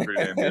team, and it'd be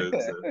pretty damn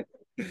good.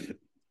 So.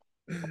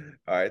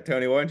 All right,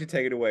 Tony, why don't you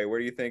take it away? What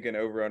are you thinking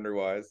over under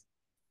wise?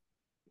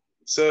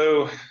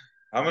 So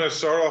I'm going to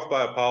start off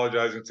by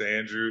apologizing to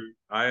Andrew.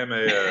 I am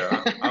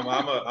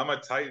I'm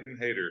a Titan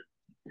hater.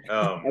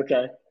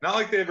 Okay. Not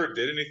like they ever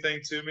did anything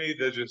to me.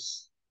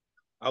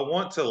 I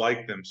want to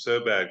like them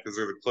so bad because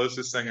they're the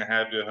closest thing I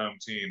have to a home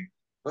team.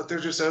 But they're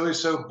just always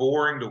so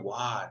boring to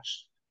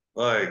watch.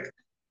 Like,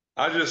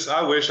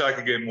 I wish I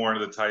could get more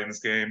into the Titans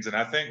games. And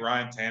I think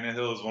Ryan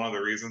Tannehill is one of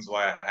the reasons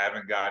why I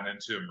haven't gotten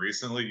into him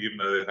recently, even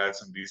though they've had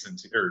some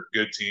decent or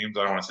good teams.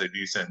 I don't want to say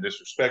decent and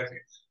disrespecting.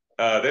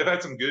 They've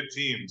had some good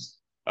teams.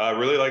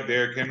 Really like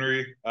Derrick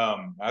Henry.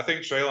 I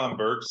think Treylon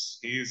Burks,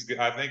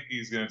 I think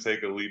he's going to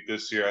take a leap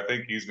this year. I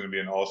think he's going to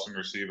be an awesome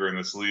receiver in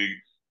this league.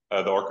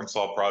 The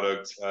Arkansas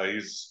product, I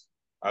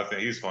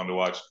think he's fun to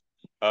watch.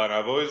 And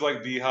I've always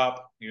liked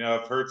D-Hop.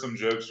 I've heard some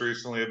jokes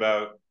recently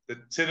about the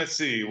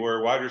Tennessee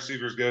where wide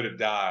receivers go to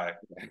die.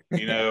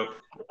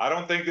 I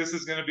don't think this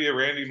is going to be a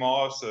Randy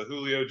Moss, a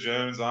Julio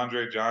Jones,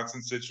 Andre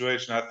Johnson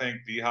situation. I think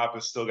D-Hop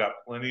has still got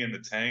plenty in the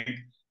tank.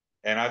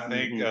 And I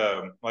think,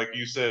 like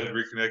you said,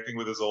 reconnecting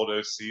with his old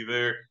OC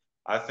there,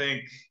 I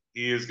think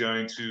he is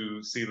going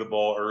to see the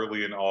ball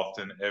early and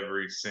often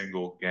every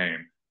single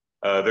game.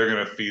 They're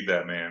going to feed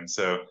that man.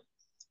 So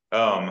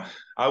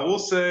I will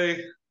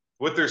say,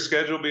 with their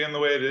schedule being the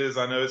way it is,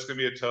 I know it's going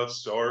to be a tough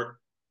start,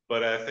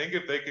 but I think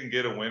if they can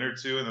get a win or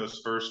two in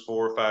those first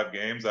 4 or 5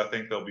 games, I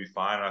think they'll be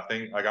fine. I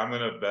think I'm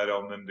going to bet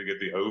on them to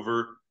get the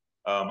over.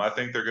 I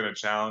think they're going to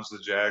challenge the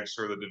Jags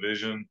for the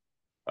division.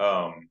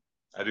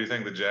 I do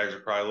think the Jags are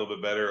probably a little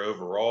bit better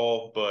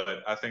overall, but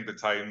I think the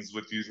Titans,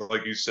 with you,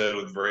 like you said,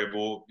 with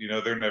Vrabel,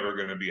 they're never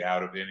going to be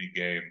out of any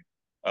game.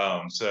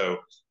 So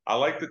I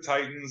like the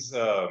Titans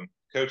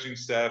coaching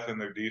staff, and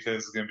their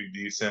defense is going to be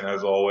decent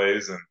as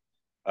always. And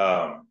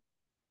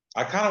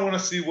I kind of want to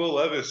see Will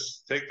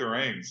Levis take the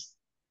reins.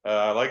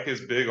 I like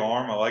his big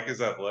arm. I like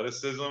his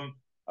athleticism.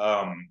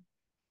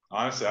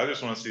 Honestly, I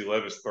just want to see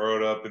Levis throw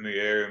it up in the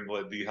air and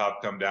let D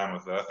Hop come down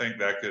with it. I think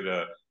that could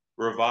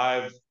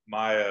revive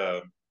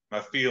my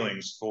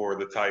feelings for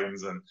the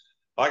Titans. And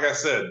like I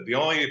said, the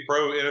only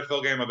pro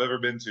NFL game I've ever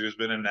been to has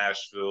been in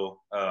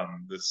Nashville.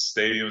 The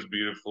stadium's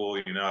beautiful.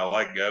 I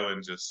like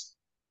going. Just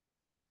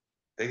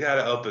they got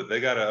to up it. They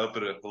got to up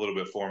it a little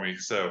bit for me.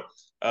 So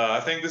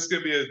I think this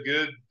could be a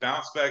good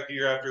bounce back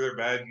year after their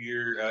bad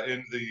year,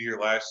 end of the year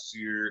last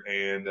year.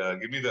 And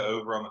give me the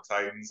over on the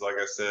Titans. Like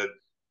I said,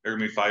 they're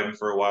going to be fighting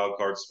for a wild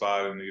card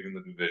spot and even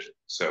the division.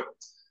 So,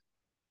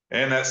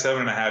 and that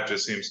 7.5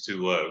 just seems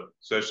too low,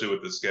 especially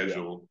with the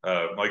schedule.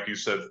 Yeah. Like you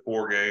said,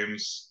 4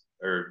 games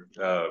or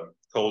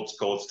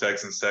Colts,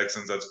 Texans.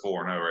 That's 4-0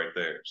 right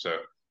there. So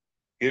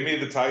give me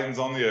the Titans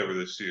on the over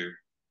this year.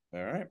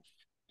 All right.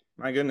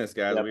 My goodness,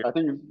 guys. Yep, I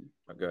think.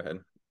 Go ahead.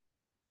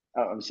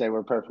 Oh, I'm saying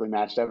we're perfectly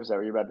matched up. Is that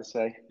what you're about to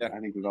say? Yeah. I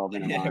think we've all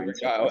been aligned.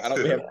 I don't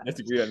think we have to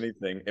disagree on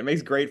anything. It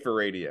makes great for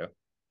radio.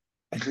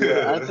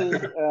 Yeah, I think.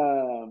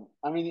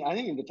 I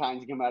think if the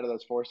Titans come out of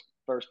those first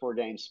 4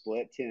 games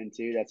split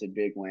 2-2, that's a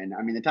big win.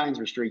 I mean, the Titans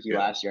were streaky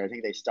last year. I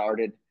think they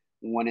started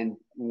 1-3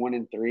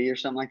 or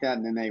something like that,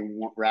 and then they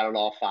rattled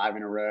off 5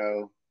 in a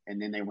row, and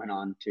then they went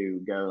on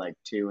to go like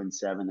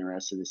 2-7 the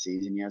rest of the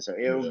season. Yeah, so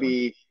it'll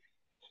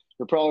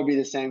probably be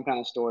the same kind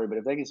of story. But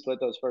if they can split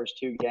those first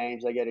 2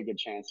 games, they get a good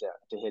chance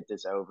to hit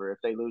this over. If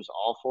they lose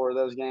all 4 of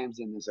those games,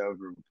 then this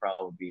over will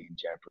probably be in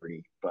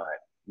jeopardy. But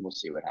we'll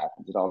see what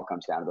happens. It all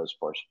comes down to those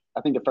first.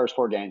 I think the first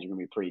 4 games are going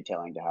to be pretty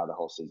telling to how the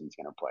whole season's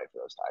going to play for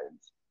those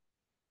Titans.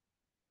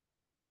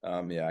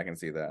 Yeah, I can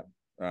see that.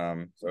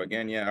 So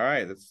again, yeah, all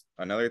right. That's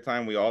another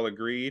time we all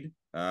agreed.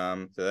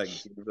 So that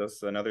gives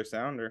us another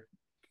sounder.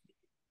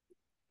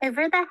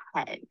 Over the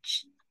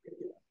hedge.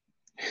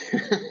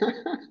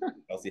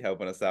 Kelsey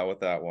helping us out with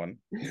that one.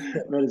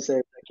 I'm going to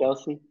say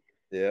Kelsey.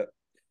 Yeah,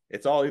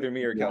 it's all either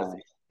me or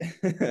Kelsey.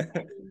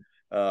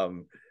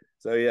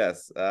 So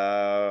yes. All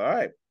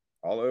right.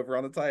 All over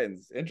on the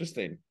Titans.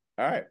 Interesting.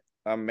 All right.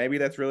 Maybe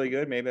that's really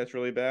good. Maybe that's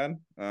really bad.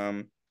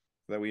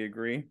 That we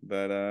agree,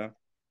 but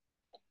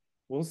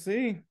we'll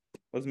see.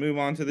 Let's move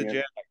on to the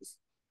Jags.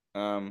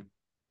 Okay.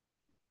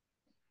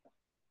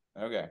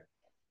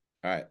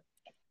 All right.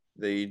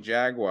 The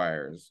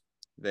Jaguars.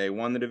 They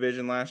won the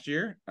division last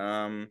year. I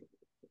don't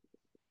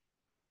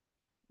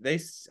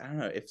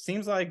know. It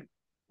seems like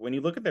when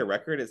you look at their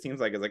record, it seems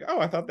like it's like, oh,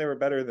 I thought they were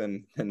better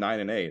than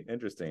 9-8.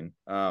 Interesting.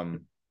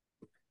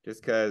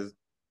 Just because.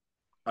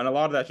 And a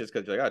lot of that's just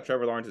because you're like, oh,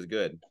 Trevor Lawrence is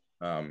good.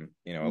 A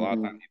lot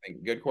of times you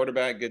think good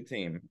quarterback, good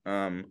team.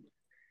 Their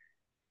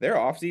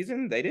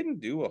offseason, they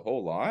didn't do a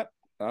whole lot.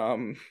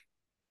 They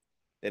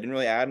didn't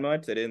really add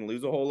much. They didn't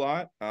lose a whole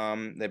lot.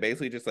 They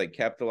basically just like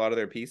kept a lot of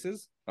their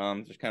pieces,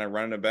 just kind of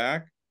running it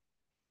back.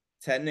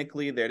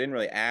 Technically, they didn't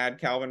really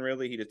add Calvin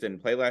Ridley. He just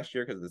didn't play last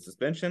year because of the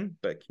suspension,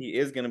 but he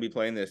is going to be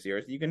playing this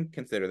year, so you can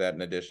consider that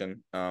an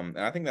addition. And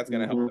I think that's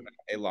going to help them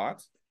a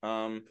lot.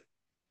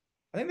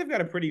 I think they've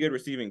got a pretty good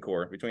receiving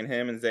core between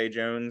him and Zay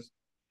Jones,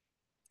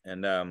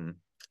 and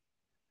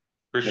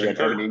Christian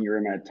Kirk.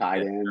 Ingram at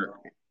tight end.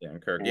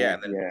 And Kirk.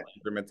 And then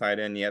Ingram at tight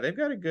end. Yeah, they've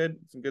got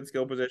some good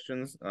skill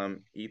positions.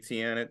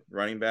 ETN at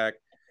running back,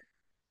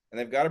 and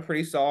they've got a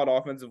pretty solid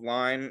offensive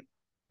line.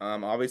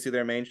 Obviously,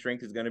 their main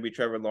strength is going to be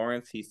Trevor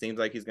Lawrence. He seems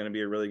like he's going to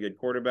be a really good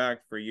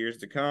quarterback for years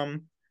to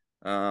come.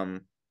 So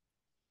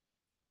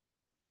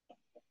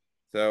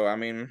I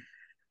mean,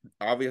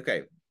 obviously,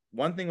 okay.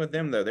 One thing with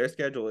them though, their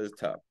schedule is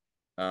tough.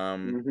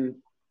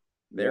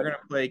 They're going to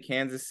play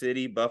Kansas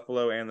City,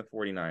 Buffalo, and the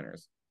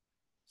 49ers.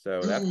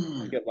 So that's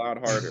going to get a lot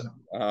harder.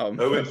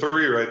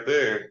 0-3 right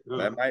there.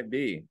 That might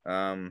be.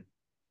 But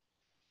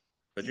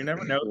you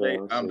never know.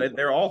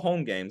 They're all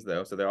home games,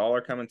 though. So they all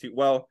are coming to –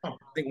 well, I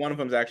think one of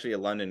them is actually a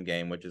London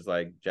game, which is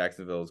like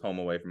Jacksonville's home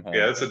away from home.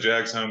 Yeah, that's a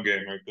Jags home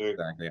game right there.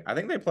 Exactly. I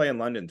think they play in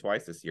London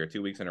twice this year,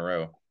 2 weeks in a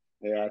row.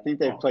 Yeah, I think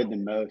they've played the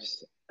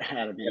most.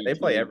 They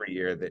play every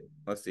year.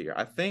 Let's see here.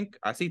 I think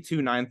I see 2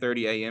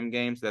 9:30 a.m.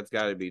 games. That's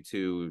got to be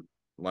 2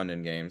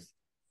 London games,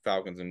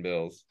 Falcons and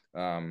Bills.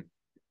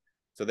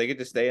 So they get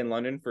to stay in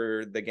London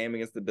for the game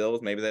against the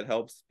Bills. Maybe that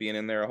helps being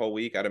in there a whole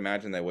week. I'd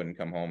imagine they wouldn't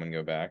come home and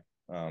go back.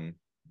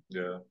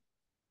 Yeah.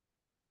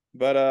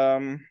 But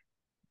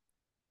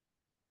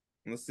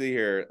let's see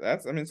here.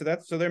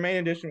 So their main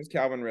addition was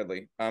Calvin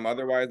Ridley.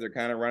 Otherwise they're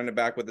kind of running it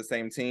back with the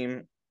same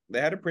team.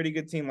 They had a pretty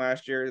good team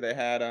last year. They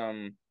had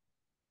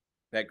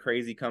that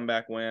crazy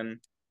comeback win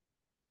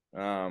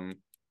against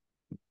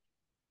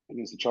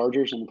the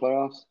Chargers in the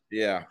playoffs.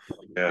 Yeah,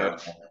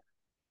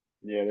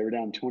 they were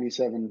down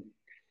 27-7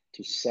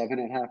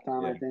 at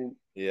halftime. I think.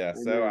 Yeah,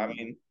 so I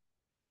mean,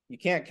 you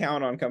can't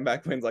count on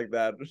comeback wins like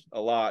that a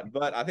lot,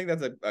 but I think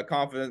that's a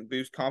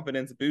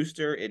confidence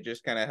booster. It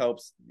just kind of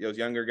helps those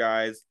younger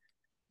guys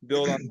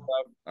build on stuff.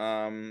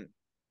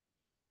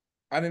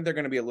 I think they're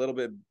going to be a little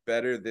bit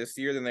better this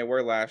year than they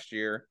were last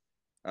year.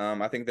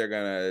 I think they're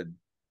going to.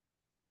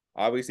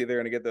 Obviously, they're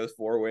going to get those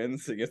 4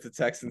 wins against the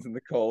Texans and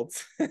the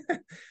Colts.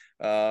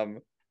 I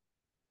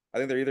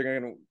think they're either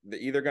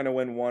going to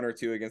win 1 or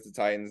 2 against the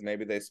Titans.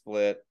 Maybe they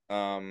split.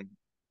 And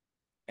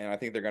I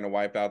think they're going to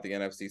wipe out the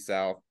NFC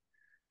South.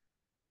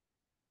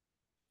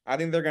 I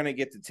think they're gonna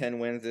get to 10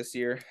 wins this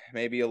year,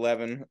 maybe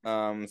 11.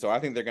 So I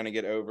think they're gonna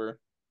get over.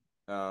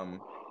 And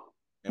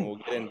we'll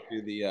get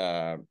into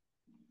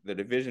the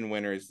division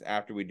winners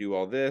after we do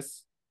all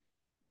this.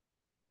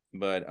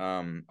 But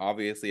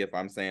obviously, if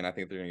I'm saying I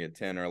think they're gonna get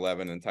 10 or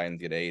 11 and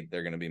Titans get 8,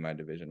 they're gonna be my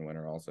division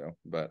winner also.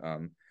 But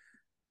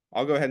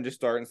I'll go ahead and just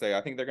start and say I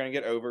think they're gonna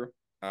get over.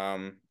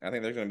 I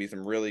think there's gonna be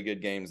some really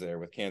good games there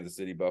with Kansas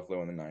City,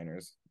 Buffalo, and the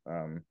Niners.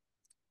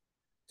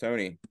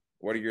 Tony,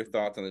 what are your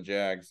thoughts on the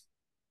Jags?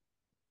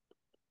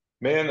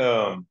 Man,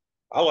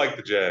 I like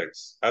the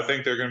Jags. I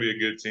think they're going to be a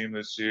good team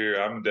this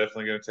year. I'm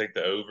definitely going to take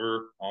the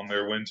over on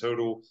their win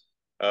total.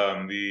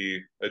 The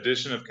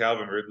addition of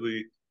Calvin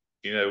Ridley,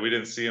 we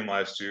didn't see him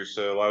last year,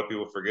 so a lot of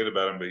people forget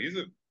about him, but he's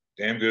a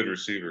damn good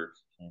receiver.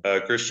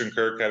 Christian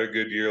Kirk had a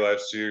good year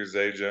last year.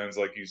 Zay Jones,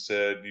 like you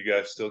said, you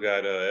guys still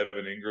got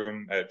Evan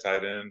Ingram at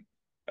tight end.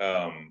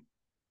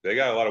 They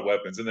got a lot of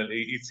weapons, and then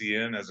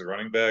ETN as a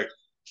running back.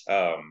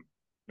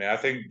 Man, I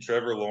think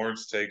Trevor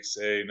Lawrence takes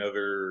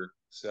another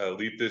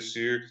leap this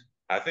year.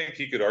 I think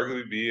he could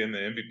arguably be in the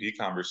MVP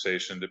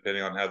conversation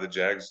depending on how the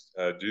Jags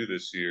do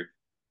this year.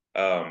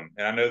 And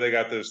I know they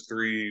got those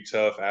 3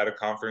 tough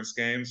out-of-conference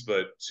games,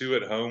 but 2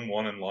 at home,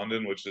 1 in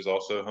London, which is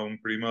also home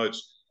pretty much.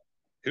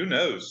 Who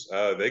knows?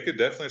 They could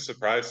definitely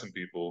surprise some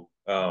people.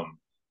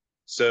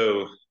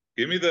 So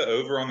give me the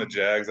over on the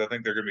Jags. I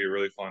think they're going to be a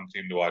really fun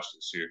team to watch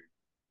this year.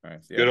 All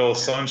right, so Good old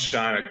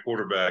Sunshine at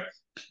quarterback.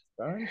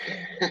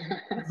 Sunshine.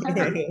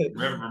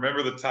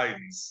 remember the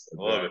Titans.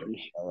 I love it.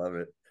 I love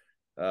it.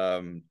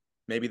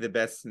 Maybe the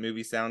best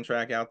movie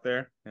soundtrack out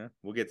there. Yeah,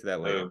 we'll get to that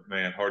later. Oh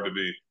man, hard to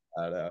beat.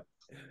 I know.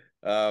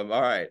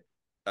 All right,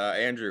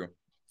 Andrew,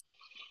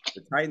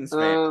 the Titans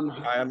fan,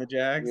 high on the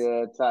Jags.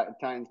 Yeah,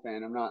 Titans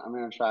fan. I'm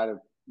going to try to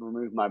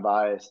remove my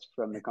bias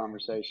from the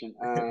conversation.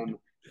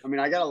 I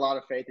mean, I got a lot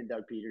of faith in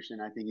Doug Peterson.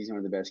 I think he's one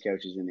of the best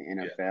coaches in the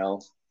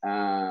NFL.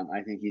 Yeah.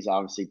 I think he's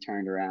obviously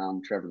turned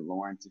around Trevor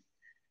Lawrence.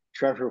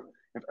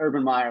 If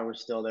Urban Meyer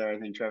was still there, I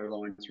think Trevor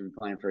Lawrence would be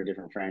playing for a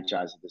different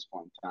franchise at this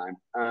point in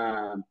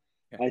time.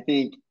 I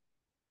think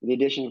the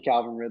addition of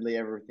Calvin Ridley,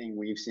 everything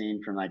we've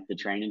seen from like the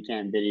training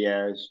camp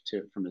videos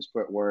from his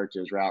footwork to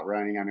his route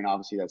running, I mean,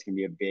 obviously that's going to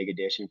be a big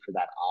addition for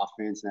that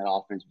offense. And that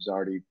offense was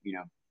already,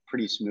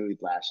 pretty smooth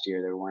last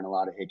year. There weren't a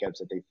lot of hiccups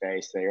that they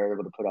faced. They were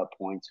able to put up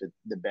points with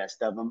the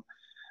best of them.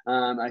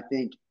 I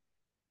think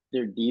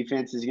their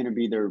defense is going to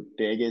be their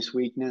biggest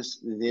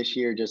weakness this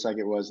year, just like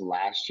it was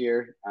last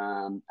year.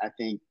 I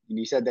think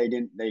you said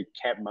they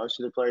kept most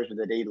of the players, but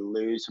they did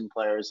lose some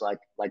players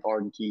like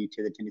Arden Key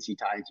to the Tennessee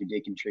Titans, who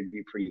did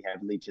contribute pretty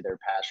heavily to their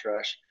pass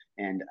rush.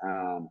 And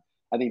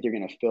I think they're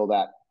going to fill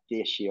that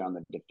this year on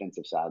the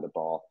defensive side of the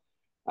ball.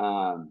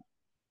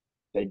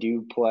 They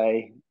do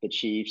play the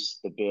Chiefs,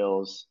 the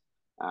Bills.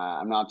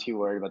 I'm not too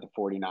worried about the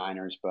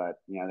 49ers, but,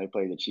 they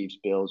play the Chiefs,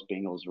 Bills,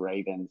 Bengals,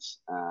 Ravens.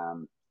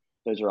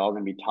 Those are all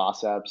going to be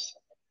toss-ups.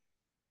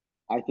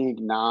 I think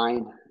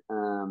 9.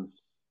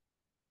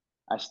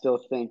 I still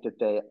think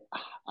that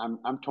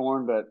I'm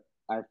torn, but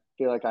I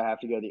feel like I have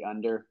to go the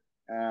under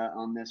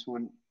on this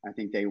one. I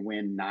think they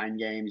win 9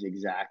 games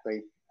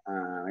exactly.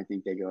 I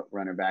think they go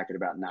running back at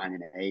about 9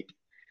 and 8.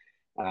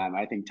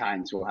 I think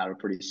Titans will have a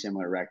pretty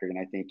similar record, and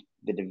I think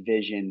the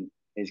division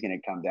is going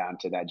to come down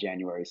to that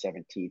January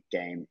 17th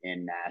game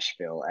in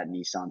Nashville at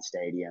Nissan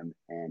Stadium,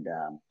 and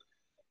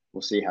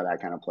we'll see how that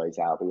kind of plays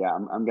out. But yeah,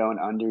 I'm going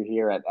under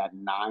here at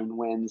 9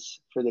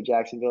 wins for the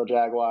Jacksonville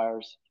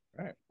Jaguars.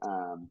 All right.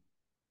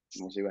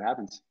 We'll see what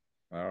happens.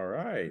 All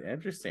right.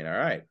 Interesting. All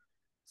right.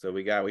 So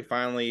we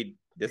finally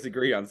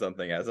disagree on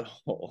something as a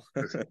whole.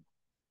 All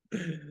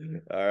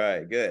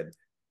right. Good.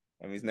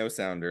 That means no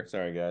sounder.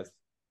 Sorry, guys.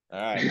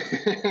 All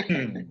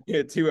right.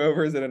 Get 2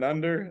 overs and an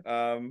under.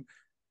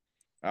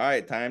 All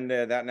right.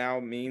 That now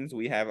means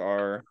we have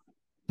our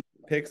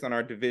picks on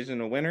our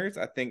divisional winners.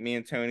 I think me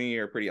and Tony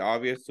are pretty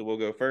obvious, so we'll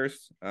go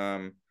first.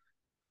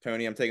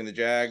 Tony, I'm taking the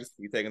Jags.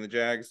 You taking the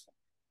Jags?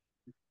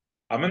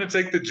 I'm going to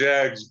take the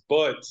Jags,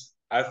 but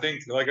I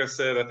think, like I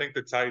said, I think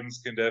the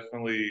Titans can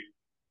definitely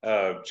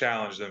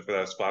challenge them for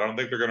that spot. I don't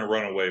think they're going to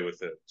run away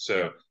with it.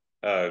 So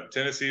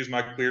Tennessee is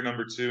my clear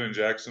number 2 in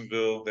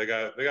Jacksonville. They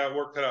got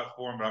work cut out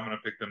for them, but I'm going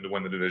to pick them to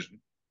win the division.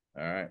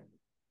 All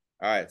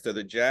right. So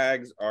the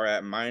Jags are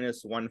at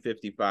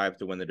 -155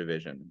 to win the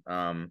division.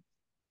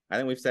 I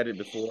think we've said it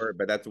before,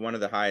 but that's one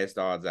of the highest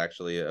odds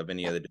actually of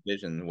any of the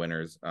division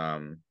winners.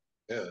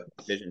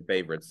 Division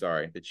favorites,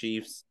 sorry. The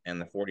Chiefs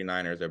and the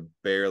 49ers are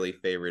barely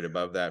favored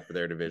above that for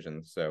their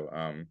division. So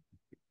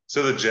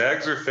the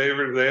Jags are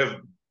favored. They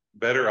have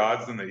better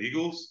odds than the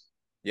Eagles?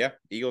 Yeah,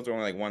 Eagles are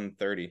only like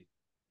 130.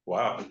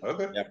 Wow.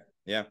 Okay.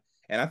 Yeah.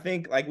 And I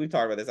think, like we've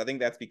talked about this, I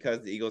think that's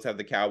because the Eagles have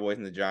the Cowboys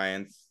and the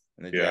Giants,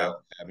 and the Jags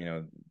have,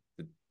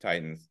 the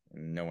Titans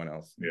and no one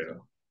else.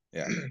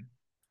 Yeah.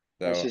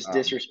 So, it's just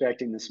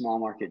disrespecting the small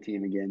market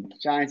team again.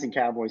 Giants and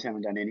Cowboys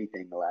haven't done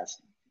anything the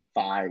last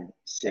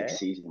 5-6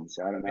 seasons,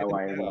 so I don't know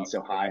why everyone's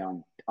so high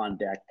on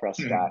Dak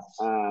Prescott.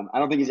 I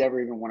don't think he's ever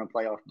even won a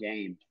playoff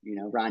game.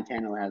 Ryan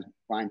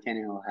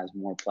Tannehill has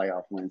more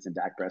playoff wins than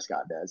Dak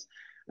Prescott does.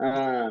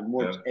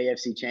 more Yeah.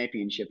 AFC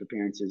Championship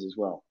appearances as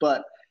well.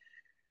 But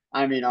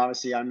I mean,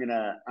 obviously, I'm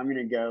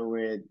gonna go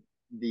with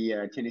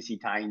the Tennessee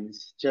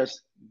Titans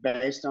just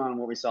based on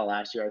what we saw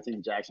last year. I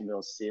think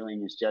Jacksonville's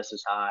ceiling is just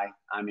as high.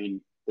 I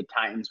mean, the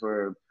Titans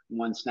were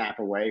one snap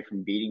away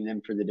from beating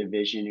them for the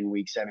division in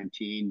Week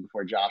 17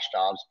 before Josh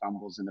Dobbs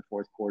fumbles in the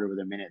fourth quarter with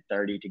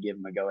 1:30 to give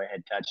them a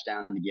go-ahead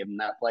touchdown to give them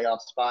that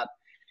playoff spot.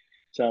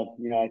 So,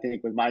 I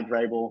think with Mike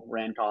Vrabel,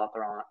 Rand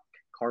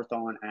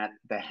Carthon at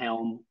the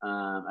helm,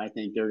 I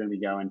think they're going to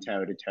be going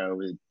toe-to-toe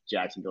with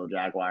Jacksonville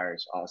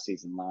Jaguars all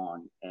season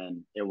long,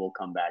 and it will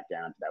come back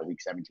down to that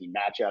Week 17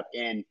 matchup.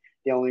 And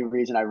the only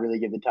reason I really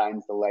give the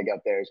Titans the leg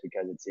up there is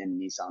because it's in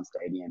Nissan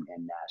Stadium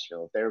in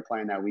Nashville. If they were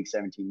playing that Week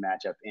 17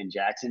 matchup in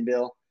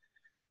Jacksonville,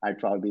 I'd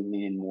probably be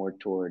leaning more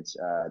towards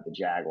the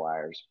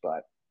Jaguars,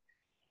 but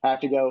have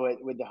to go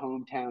with the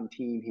hometown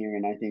team here,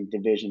 and I think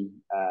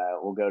division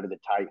will go to the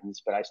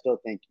Titans. But I still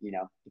think,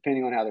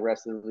 depending on how the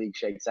rest of the league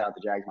shakes out,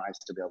 the Jags might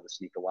still be able to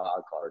sneak a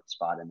wild card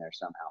spot in there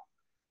somehow.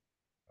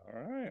 All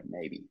right.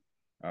 Maybe.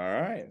 All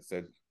right.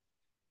 So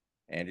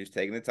Andrew's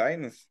taking the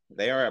Titans.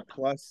 They are at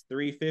plus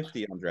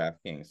 350 on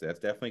DraftKings. So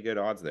that's definitely good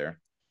odds there.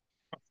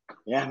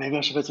 Yeah, maybe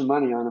I should put some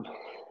money on them.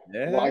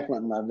 Yeah. Wife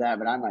wouldn't love that,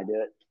 but I might do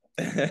it.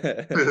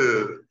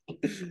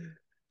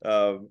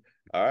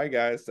 All right,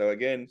 guys. So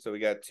we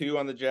got 2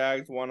 on the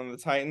Jags, 1 on the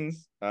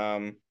Titans.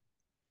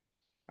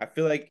 I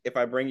feel like if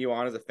I bring you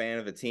on as a fan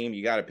of a team,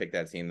 you got to pick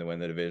that team to win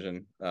the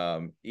division.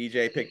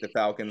 EJ picked the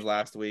Falcons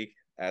last week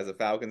as a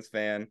Falcons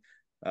fan.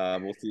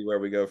 We'll see where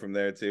we go from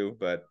there too.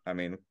 But I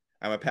mean,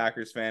 I'm a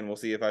Packers fan. We'll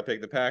see if I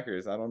pick the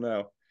Packers. I don't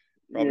know.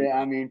 Probably. Yeah,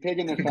 I mean,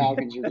 picking the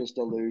Falcons, you're just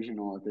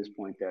delusional at this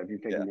point, though. If you're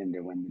picking them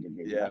to win the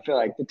division, I feel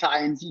like the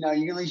Titans. At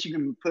least you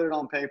can put it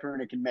on paper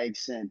and it can make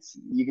sense.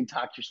 You can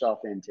talk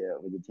yourself into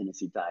it with the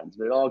Tennessee Titans,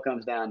 but it all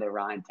comes down to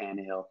Ryan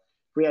Tannehill.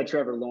 If we had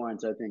Trevor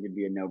Lawrence, I think it'd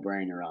be a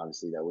no-brainer,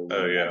 obviously, that we win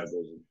that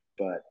division.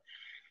 But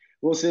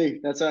we'll see.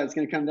 That's how it's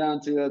going to come down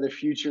to the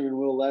future and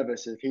Will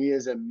Levis. If he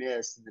is a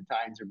miss, the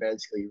Titans are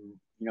basically,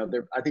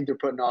 I think they're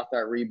putting off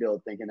that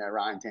rebuild, thinking that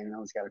Ryan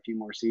Tannehill's got a few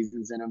more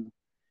seasons in him.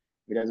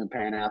 If it doesn't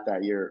pan out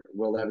that year,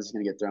 Will Levis is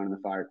going to get thrown in the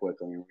fire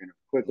quickly, and we're going to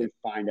quickly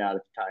find out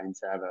if the Titans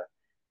have a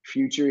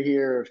future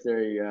here,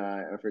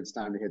 if it's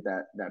time to hit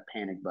that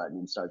panic button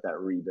and start that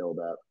rebuild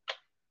up.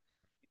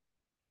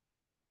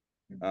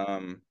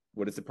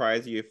 Would it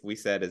surprise you if we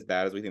said, as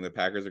bad as we think the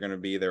Packers are going to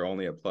be, they're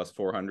only at plus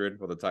 400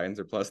 while the Titans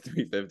are plus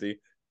 350?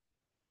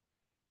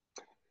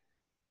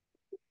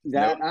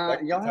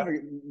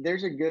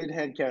 There's a good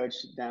head coach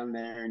down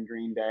there in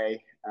Green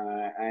Bay.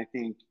 I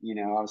think,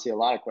 obviously a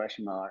lot of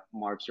question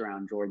marks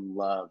around Jordan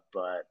Love,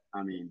 but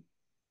I mean,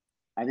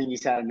 I think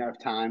he's had enough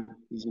time.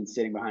 He's been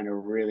sitting behind a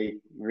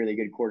really, really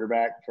good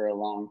quarterback for a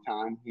long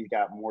time. He's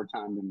got more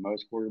time than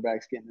most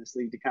quarterbacks get in this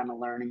league to kind of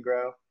learn and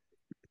grow.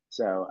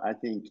 So I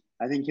think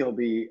he'll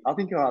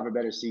have a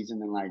better season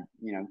than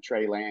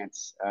Trey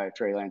Lance.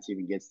 Trey Lance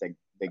even gets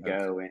the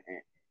go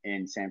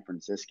in San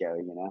Francisco.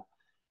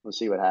 We'll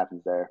see what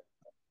happens there.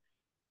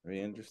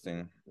 Very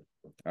interesting.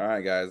 All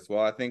right, guys.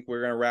 Well, I think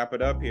we're gonna wrap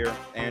it up here.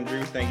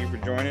 Andrew, thank you for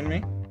joining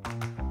me.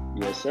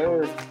 Yes,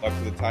 sir. Luck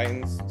to the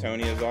Titans.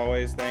 Tony, as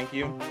always, thank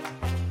you.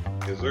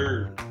 Yes,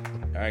 sir.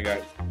 All right,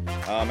 guys.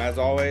 As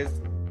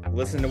always,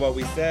 listen to what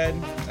we said.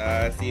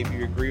 See if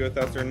you agree with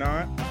us or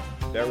not.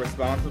 Bet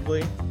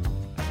responsibly.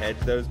 Hedge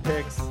those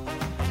picks.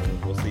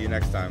 We'll see you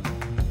next time.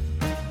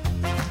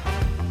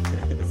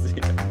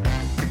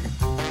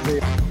 See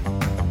ya.